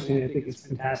great. Personally, I think it's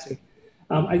fantastic.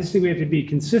 I just think we have to be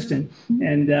consistent.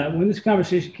 And when this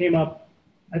conversation came up,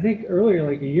 I think earlier,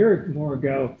 like a year or more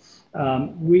ago,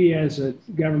 we as a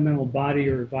governmental body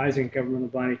or advising a governmental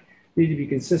body need to be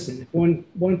consistent. If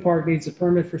one park needs a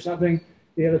permit for something,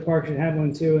 the other park should have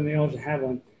one too, and they all should have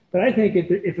one. But I think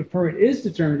if a permit is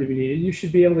determined to be needed, you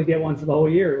should be able to get one for the whole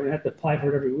year. You don't have to apply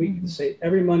for it every week. You say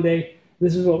every Monday,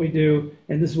 this is what we do,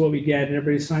 and this is what we get, and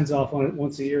everybody signs off on it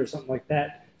once a year or something like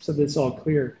that, so that it's all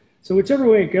clear. So whichever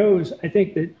way it goes, I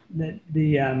think that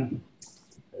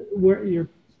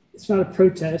it's not a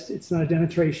protest, it's not a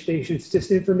demonstration, it's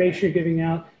just information you're giving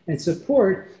out and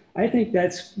support. I think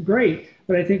that's great,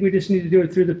 but I think we just need to do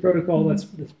it through the protocol that's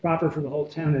proper for the whole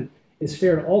town and is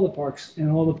fair to all the parks and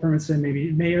all the permits that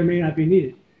may or may not be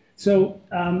needed. So,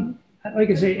 like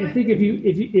I say, I think if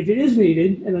it is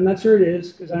needed, and I'm not sure it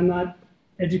is, because I'm not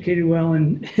educated well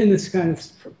in this kind of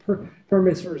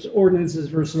permits versus ordinances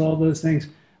versus all those things.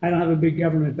 I don't have a big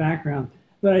government background,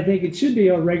 but I think it should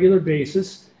be on a regular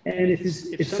basis. And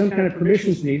if some kind of permission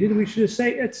is needed, we should just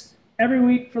say it's every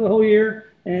week for the whole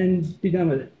year and be done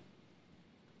with it.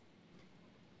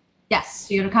 Yes,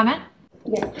 do you have a comment?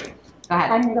 Yes. Go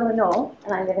ahead. I'm Illinois,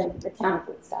 and I live in the town of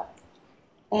Woodstock.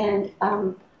 And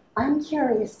I'm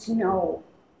curious to know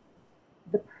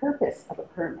the purpose of a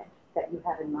permit that you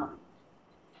have in mind.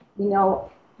 You know,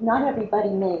 not everybody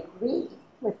may agree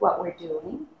with what we're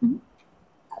doing,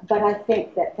 but I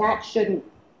think that shouldn't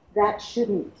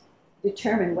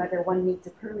determine whether one needs a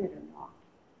permit or not.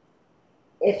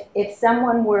 If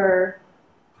someone were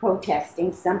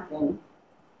protesting something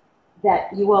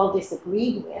that you all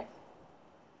disagreed with,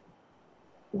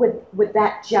 would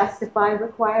that justify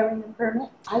requiring a permit?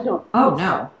 I don't. Oh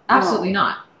no, absolutely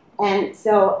not. And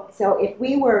so if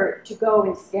we were to go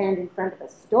and stand in front of a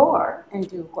store and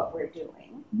do what we're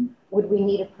doing, would we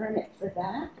need a permit for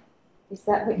that? Is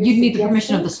that what you're You'd need the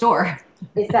permission of the store.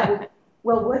 Is that what,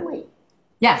 well, would we?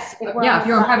 Yes, if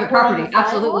you're on private property,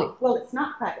 absolutely. Well, it's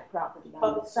not private property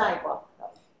on the sidewalk,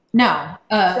 though. No.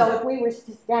 So if we were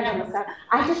to stand on the sidewalk,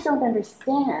 I just don't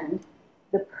understand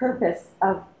the purpose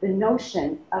of the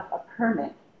notion of a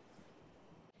permit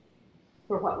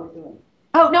for what we're doing.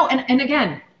 Oh, no, and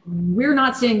again, we're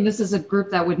not saying this is a group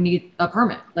that would need a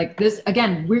permit. Like this,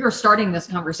 again, we are starting this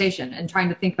conversation and trying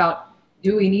to think about,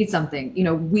 do we need something? You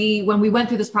know, when we went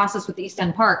through this process with East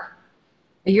End Park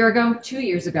a year ago, 2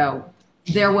 years ago,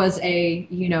 there was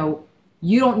you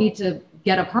don't need to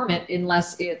get a permit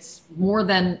unless it's more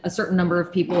than a certain number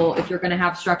of people if you're going to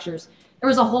have structures. There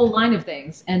was a whole line of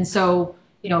things. And so,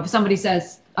 you know, if somebody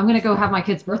says, I'm going to go have my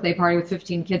kid's birthday party with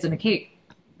 15 kids and a cake,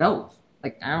 go.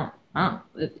 Like, I don't.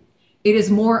 It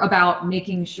is more about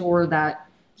making sure that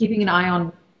keeping an eye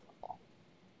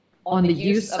on the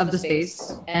use of the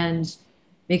space and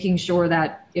making sure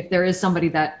that if there is somebody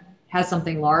that has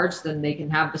something large, then they can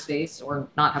have the space or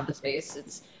not have the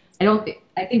space. I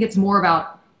think it's more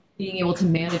about being able to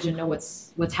manage and know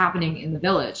what's happening in the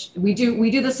village. We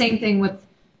do the same thing with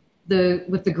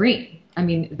the green. I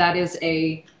mean, that is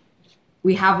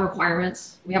we have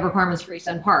requirements. We have requirements for East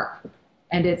End Park,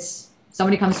 and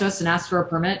somebody comes to us and asks for a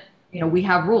permit. We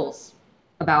have rules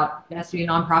about it has to be a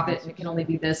nonprofit and it can only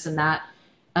be this and that.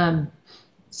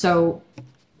 So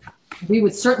we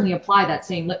would certainly apply that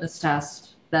same litmus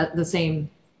test, the same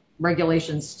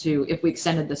regulations to if we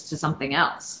extended this to something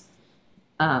else.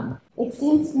 It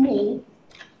seems to me,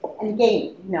 and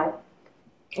again,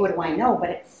 what do I know? But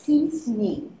it seems to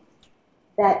me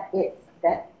that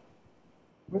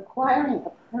requiring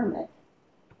a permit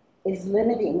is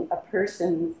limiting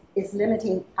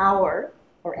our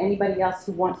or anybody else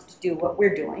who wants to do what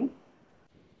we're doing,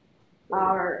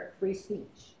 our free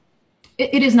speech.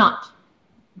 It is not.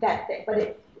 But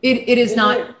it is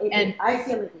not, and I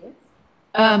feel it is.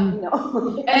 And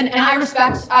I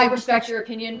respect your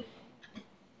opinion.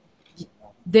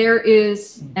 There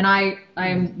is, and I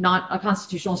am not a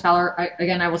constitutional scholar.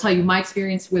 I will tell you my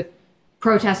experience with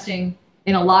protesting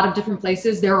in a lot of different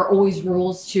places. There are always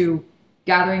rules to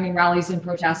gathering and rallies and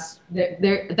protests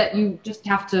that you just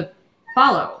have to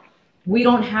follow. We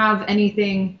don't have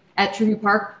anything at Tribute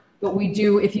Park, but we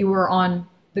do if you were on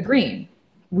the green.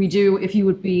 We do if you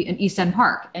would be in East End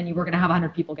Park and you were going to have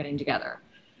 100 people getting together.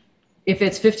 If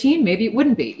it's 15, maybe it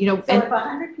wouldn't be. So if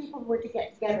 100 people were to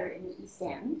get together in the East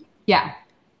End, yeah,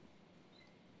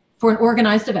 for an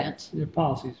organized event, There are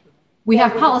policies. we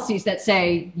have policies that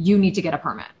say you need to get a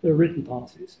permit. They're written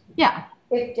policies. Yeah.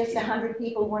 If just 100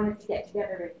 people wanted to get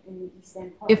together in the East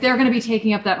End Park. If they're going to be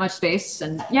taking up that much space,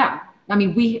 and yeah, I mean,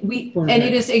 and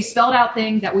it is a spelled out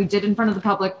thing that we did in front of the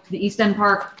public. The East End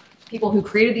Park, people who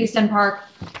created the East End Park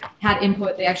had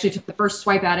input. They actually took the first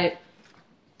swipe at it.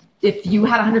 If you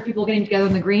had 100 people getting together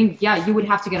in the green, yeah, you would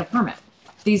have to get a permit.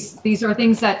 These are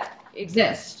things that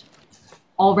exist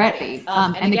already.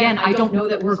 And again, I don't know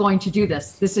that we're going to do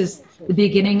this. This is the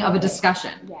beginning of a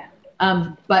discussion. Yeah.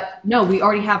 But no, we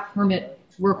already have permit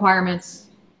requirements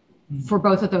for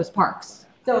both of those parks.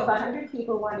 So if 100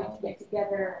 people wanted to get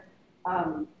together,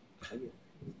 I'm trying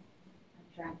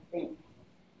to think,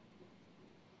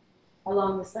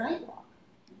 along the sidewalk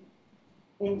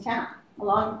in town,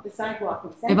 along the sidewalk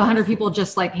in Central. If 100 people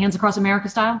just like Hands Across America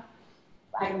style?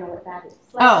 I don't know what that is.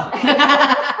 Oh.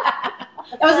 That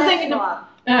was the thing.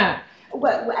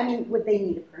 What, I mean, would they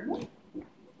need a permit?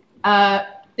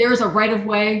 There's a right of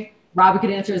way. Robbie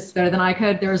could answer this better than I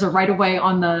could. There's a right of way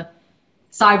on the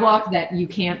sidewalk that you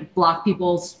can't block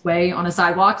people's way on a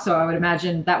sidewalk. So I would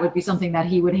imagine that would be something that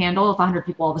he would handle if 100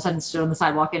 people all of a sudden stood on the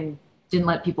sidewalk and didn't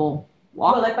let people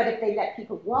walk. Well, but if they let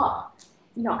people walk,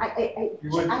 You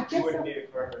wouldn't need a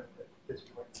permit at this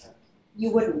point in time.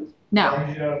 You wouldn't. No. As long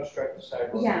as you don't obstruct the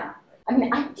sidewalk. Yeah. I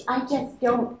mean, I just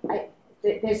don't,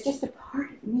 there's just a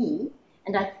part of me,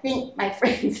 and I think my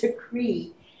friends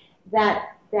agree,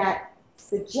 that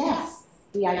suggests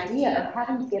the idea of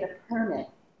having to get a permit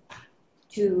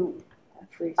to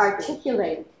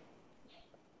articulate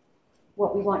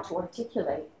what we want to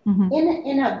articulate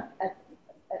in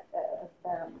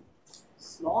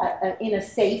a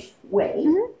safe way.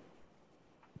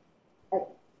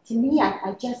 To me,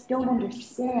 I just don't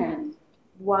understand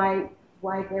why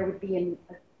there would be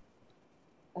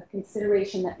a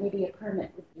consideration that maybe a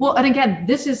permit would be. Well, and again,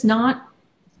 this is not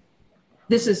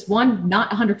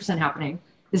 100% happening.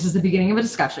 This is the beginning of a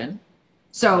discussion.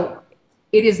 So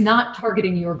it is not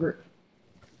targeting your group.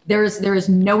 There is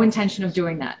no intention of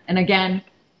doing that. And again,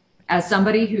 as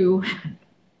somebody who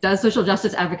does social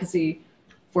justice advocacy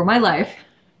for my life,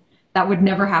 that would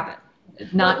never happen.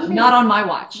 Not on my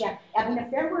watch. Yeah, I mean, if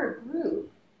there were a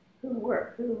group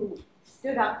who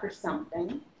stood up for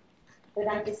something that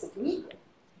I disagreed with,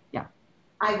 yeah,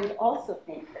 I would also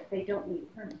think that they don't need a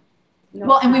permit.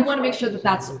 Well, and we want to make sure that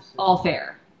that's all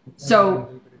fair. So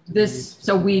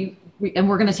we're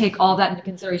going to take all that into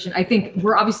consideration. I think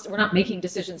we're not making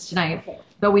decisions tonight,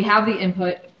 but we have the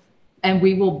input, and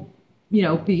we will,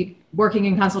 be working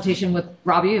in consultation with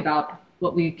Robbie about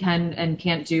what we can and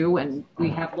can't do, and we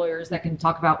have lawyers that can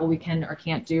talk about what we can or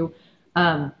can't do.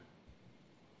 But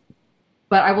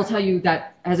I will tell you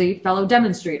that as a fellow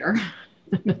demonstrator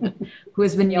who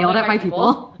has been yelled at by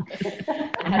people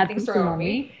and had things thrown at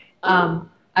me, I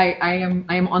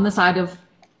am on the side of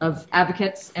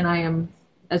advocates, and I am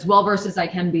as well versed as I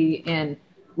can be in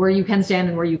where you can stand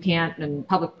and where you can't, and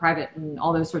public, private, and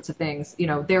all those sorts of things.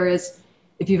 There is,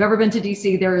 if you've ever been to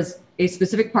DC, there is a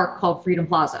specific park called Freedom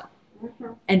Plaza.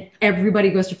 And everybody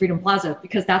goes to Freedom Plaza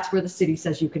because that's where the city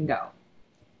says you can go,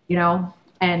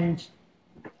 and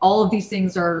all of these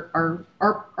things are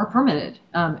permitted.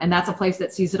 And that's a place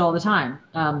that sees it all the time.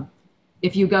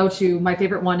 If you go to, my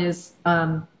favorite one is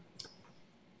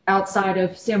outside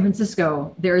of San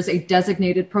Francisco, there is a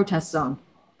designated protest zone.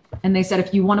 And they said,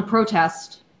 if you want to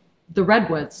protest the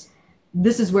Redwoods,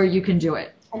 this is where you can do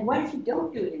it. And what if you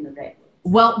don't do it in the Redwoods?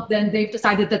 Well, then they've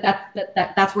decided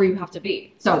that's where you have to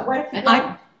be. So, What if you and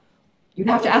don't? you'd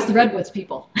have to ask the Redwoods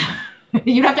people.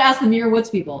 You'd have to ask the Muir Woods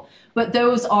people. But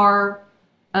those are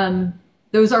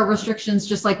restrictions,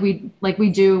 just like we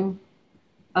do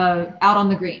out on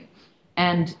the green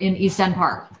and in East End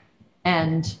Park.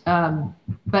 And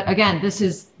but again, this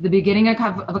is the beginning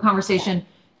of a conversation.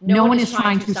 No one is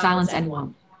trying to silence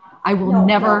anyone. I will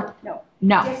never.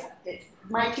 No. Just,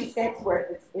 my 2 cents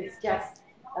worth is just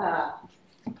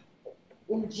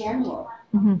in general.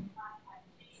 Mm-hmm.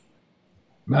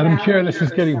 Madam Chair, this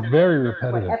is getting very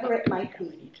repetitive. Whatever it might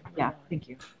be. Yeah, thank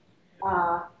you.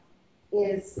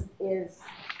 Is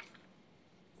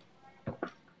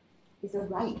a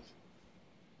right.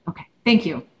 Okay, thank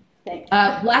you. Thanks.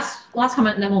 Last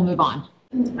comment, and then we'll move on.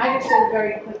 I just had a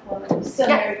very quick one. I'm still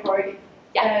Mary Cordy.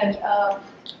 And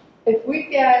if we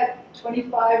get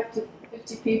 25 to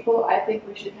 50 people, I think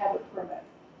we should have a permit.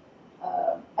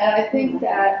 And I think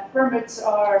that permits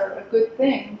are a good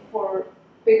thing for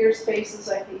bigger spaces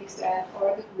like the East End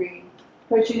or the Green,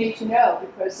 but you need to know,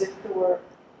 because if there were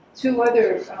 2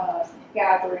 other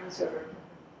gatherings, or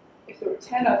if there were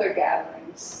 10 other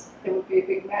gatherings, it would be a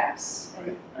big mess.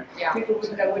 And people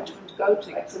wouldn't know which one to go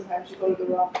to. Like sometimes you go to the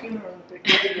wrong funeral.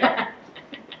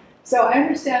 So I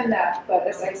understand that, but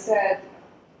as I said,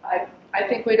 I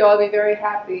think we'd all be very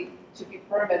happy to be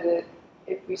permitted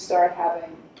if we start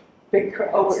having big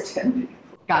crowds, over 10 people.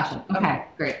 Gotcha. Okay,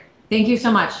 great. Thank you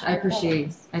so much. I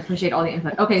appreciate all the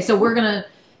input. Okay, so we're gonna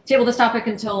table this topic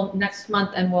until next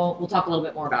month, and we'll talk a little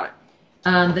bit more about it.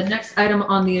 The next item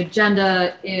on the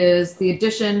agenda is the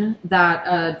addition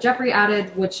that Jeffrey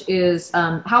added, which is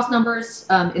house numbers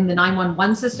in the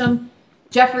 911 system.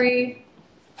 Jeffrey,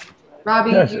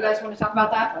 Robbie, Yes. do you guys want to talk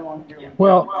about that?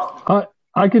 Well,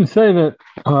 I can say that,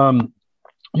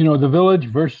 the village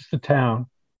versus the town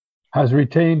has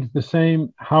retained the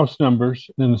same house numbers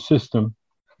in the system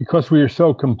because we are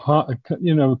so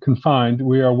confined.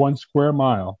 We are 1 square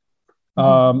mile,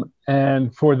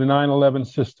 and for the 911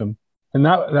 system, and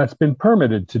that's been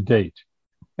permitted to date.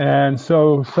 And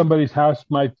so somebody's house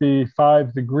might be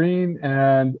 5 the green,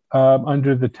 and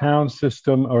under the town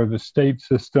system or the state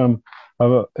system,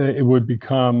 it would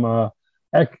become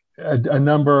a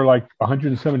number like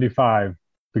 175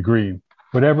 the green,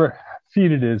 whatever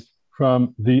feet it is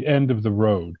from the end of the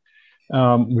road,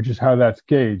 which is how that's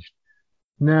gauged.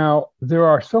 Now, there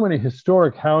are so many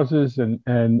historic houses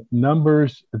and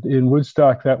numbers in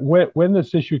Woodstock that when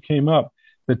this issue came up,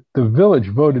 that the village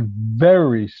voted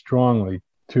very strongly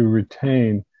to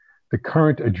retain the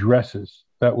current addresses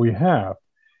that we have.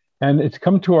 And it's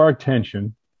come to our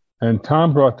attention, and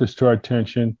Tom brought this to our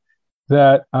attention,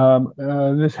 that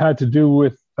this had to do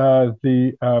with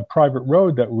the private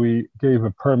road that we gave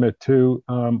a permit to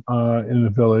in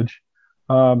the village,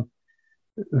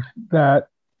 that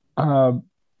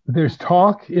there's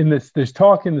talk in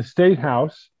the State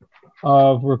House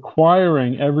of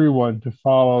requiring everyone to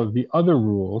follow the other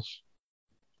rules.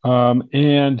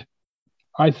 And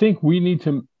I think we need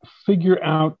to figure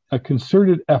out a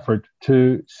concerted effort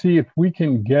to see if we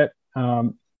can get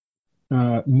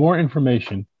more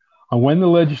information on when the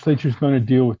legislature is going to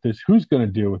deal with this, who's going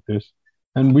to deal with this,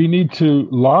 and we need to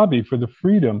lobby for the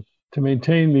freedom to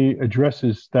maintain the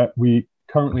addresses that we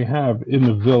currently have in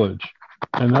the village.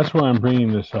 And that's why I'm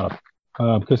bringing this up,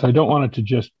 because I don't want it to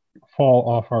just fall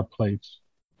off our plates.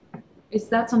 Is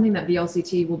that something that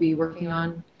VLCT will be working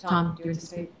on, Tom? Do you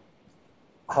anticipate?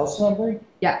 House numbering?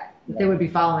 Yeah, they would be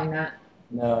following that.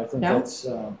 No, I think that's,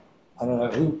 I don't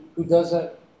know, who does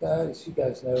that, guys? You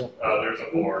guys know. There's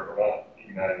a board, around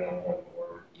E911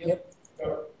 board. Yep.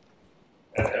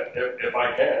 And if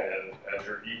I can, as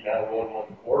your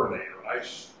E911 coordinator, I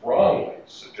strongly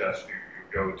suggest you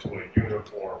go to a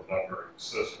uniform numbering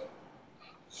system.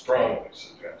 Strongly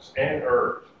suggest, and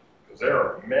urge, because there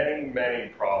are many, many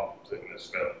problems in this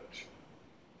village.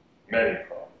 Many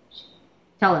problems.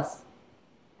 Tell us.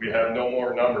 We have no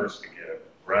more numbers to give.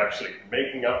 We're actually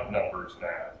making up numbers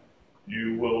now.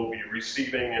 You will be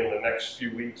receiving in the next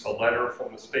few weeks a letter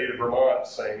from the state of Vermont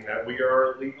saying that we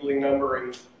are legally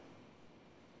numbering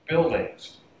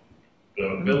buildings.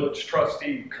 The village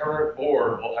trustee current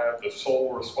board will have the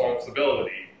sole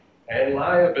responsibility and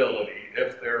liability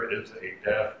if there is a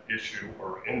death, issue,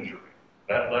 or injury.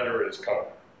 That letter is coming.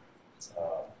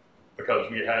 Because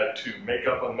we had to make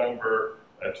up a number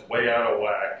that's way out of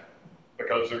whack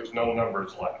because there's no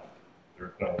numbers left.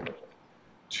 There's no numbers.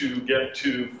 To get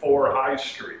to 4 High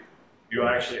Street, you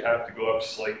actually have to go up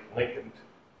Lincoln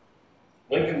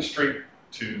Lincoln Street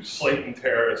to Slayton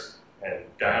Terrace and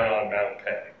down on Mount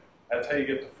Penny. That's how you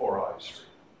get to 4 High Street.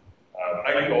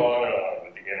 I can go on and on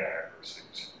with the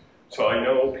inaccuracies. So I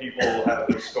know people have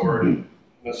historic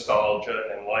nostalgia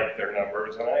and like their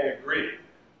numbers, and I agree.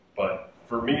 But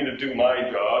for me to do my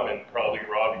job, and probably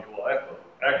Robbie will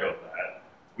echo that,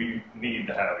 we need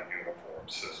to have a uniform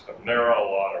system. There are a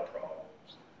lot of problems.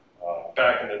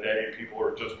 Back in the day, people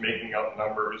were just making up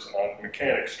numbers on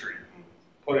Mechanic Street and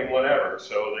putting whatever,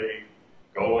 so they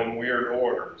go in weird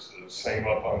orders. The same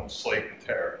up on Slayton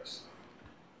Terrace.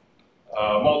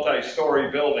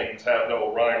 Multi-story buildings have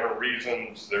no rhyme or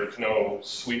reasons. There's no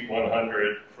suite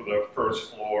 100 for the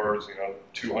first floors,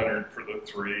 200 for the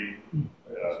 3,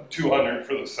 200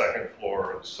 for the second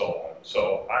floor, and so on.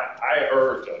 So I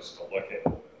urge us to look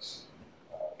into this.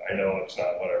 I know it's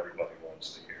not what everybody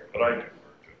wants to hear, but I do urge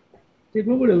it. Dave,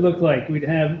 what would it look like? We'd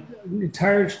have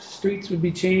entire streets would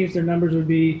be changed. Their numbers would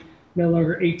be no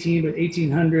longer 18, but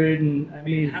 1800. And I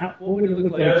mean, what would it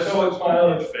look like? Yeah, so it's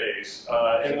mileage based.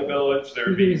 In the village,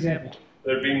 there'd be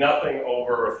nothing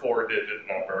over a 4-digit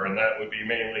number, and that would be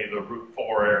mainly the Route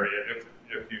 4 area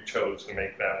if you chose to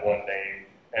make that one name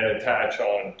and attach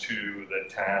on to the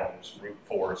town's Route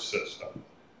 4 system.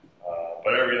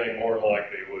 But everything more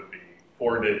likely would be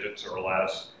 4 digits or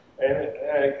less, and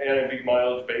it'd be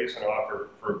mileage based and offer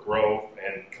for growth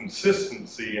and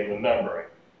consistency in the numbering.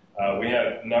 We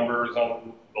have numbers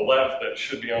on the left that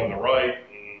should be on the right,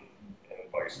 and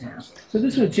vice versa. So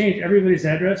this would change everybody's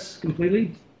address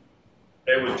completely?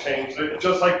 It would change it,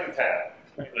 just like the town.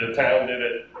 The town did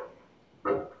it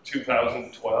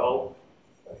 2012.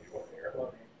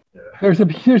 There's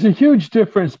a huge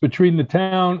difference between the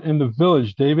town and the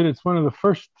village, David. It's one of the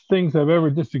first things I've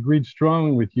ever disagreed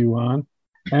strongly with you on.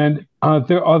 And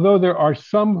although there are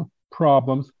some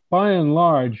problems, by and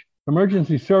large,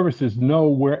 emergency services know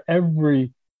where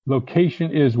every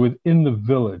location is within the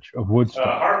village of Woodstock.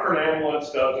 Hartford Ambulance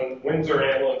doesn't, Windsor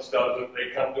Ambulance doesn't. They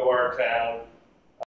come to our town.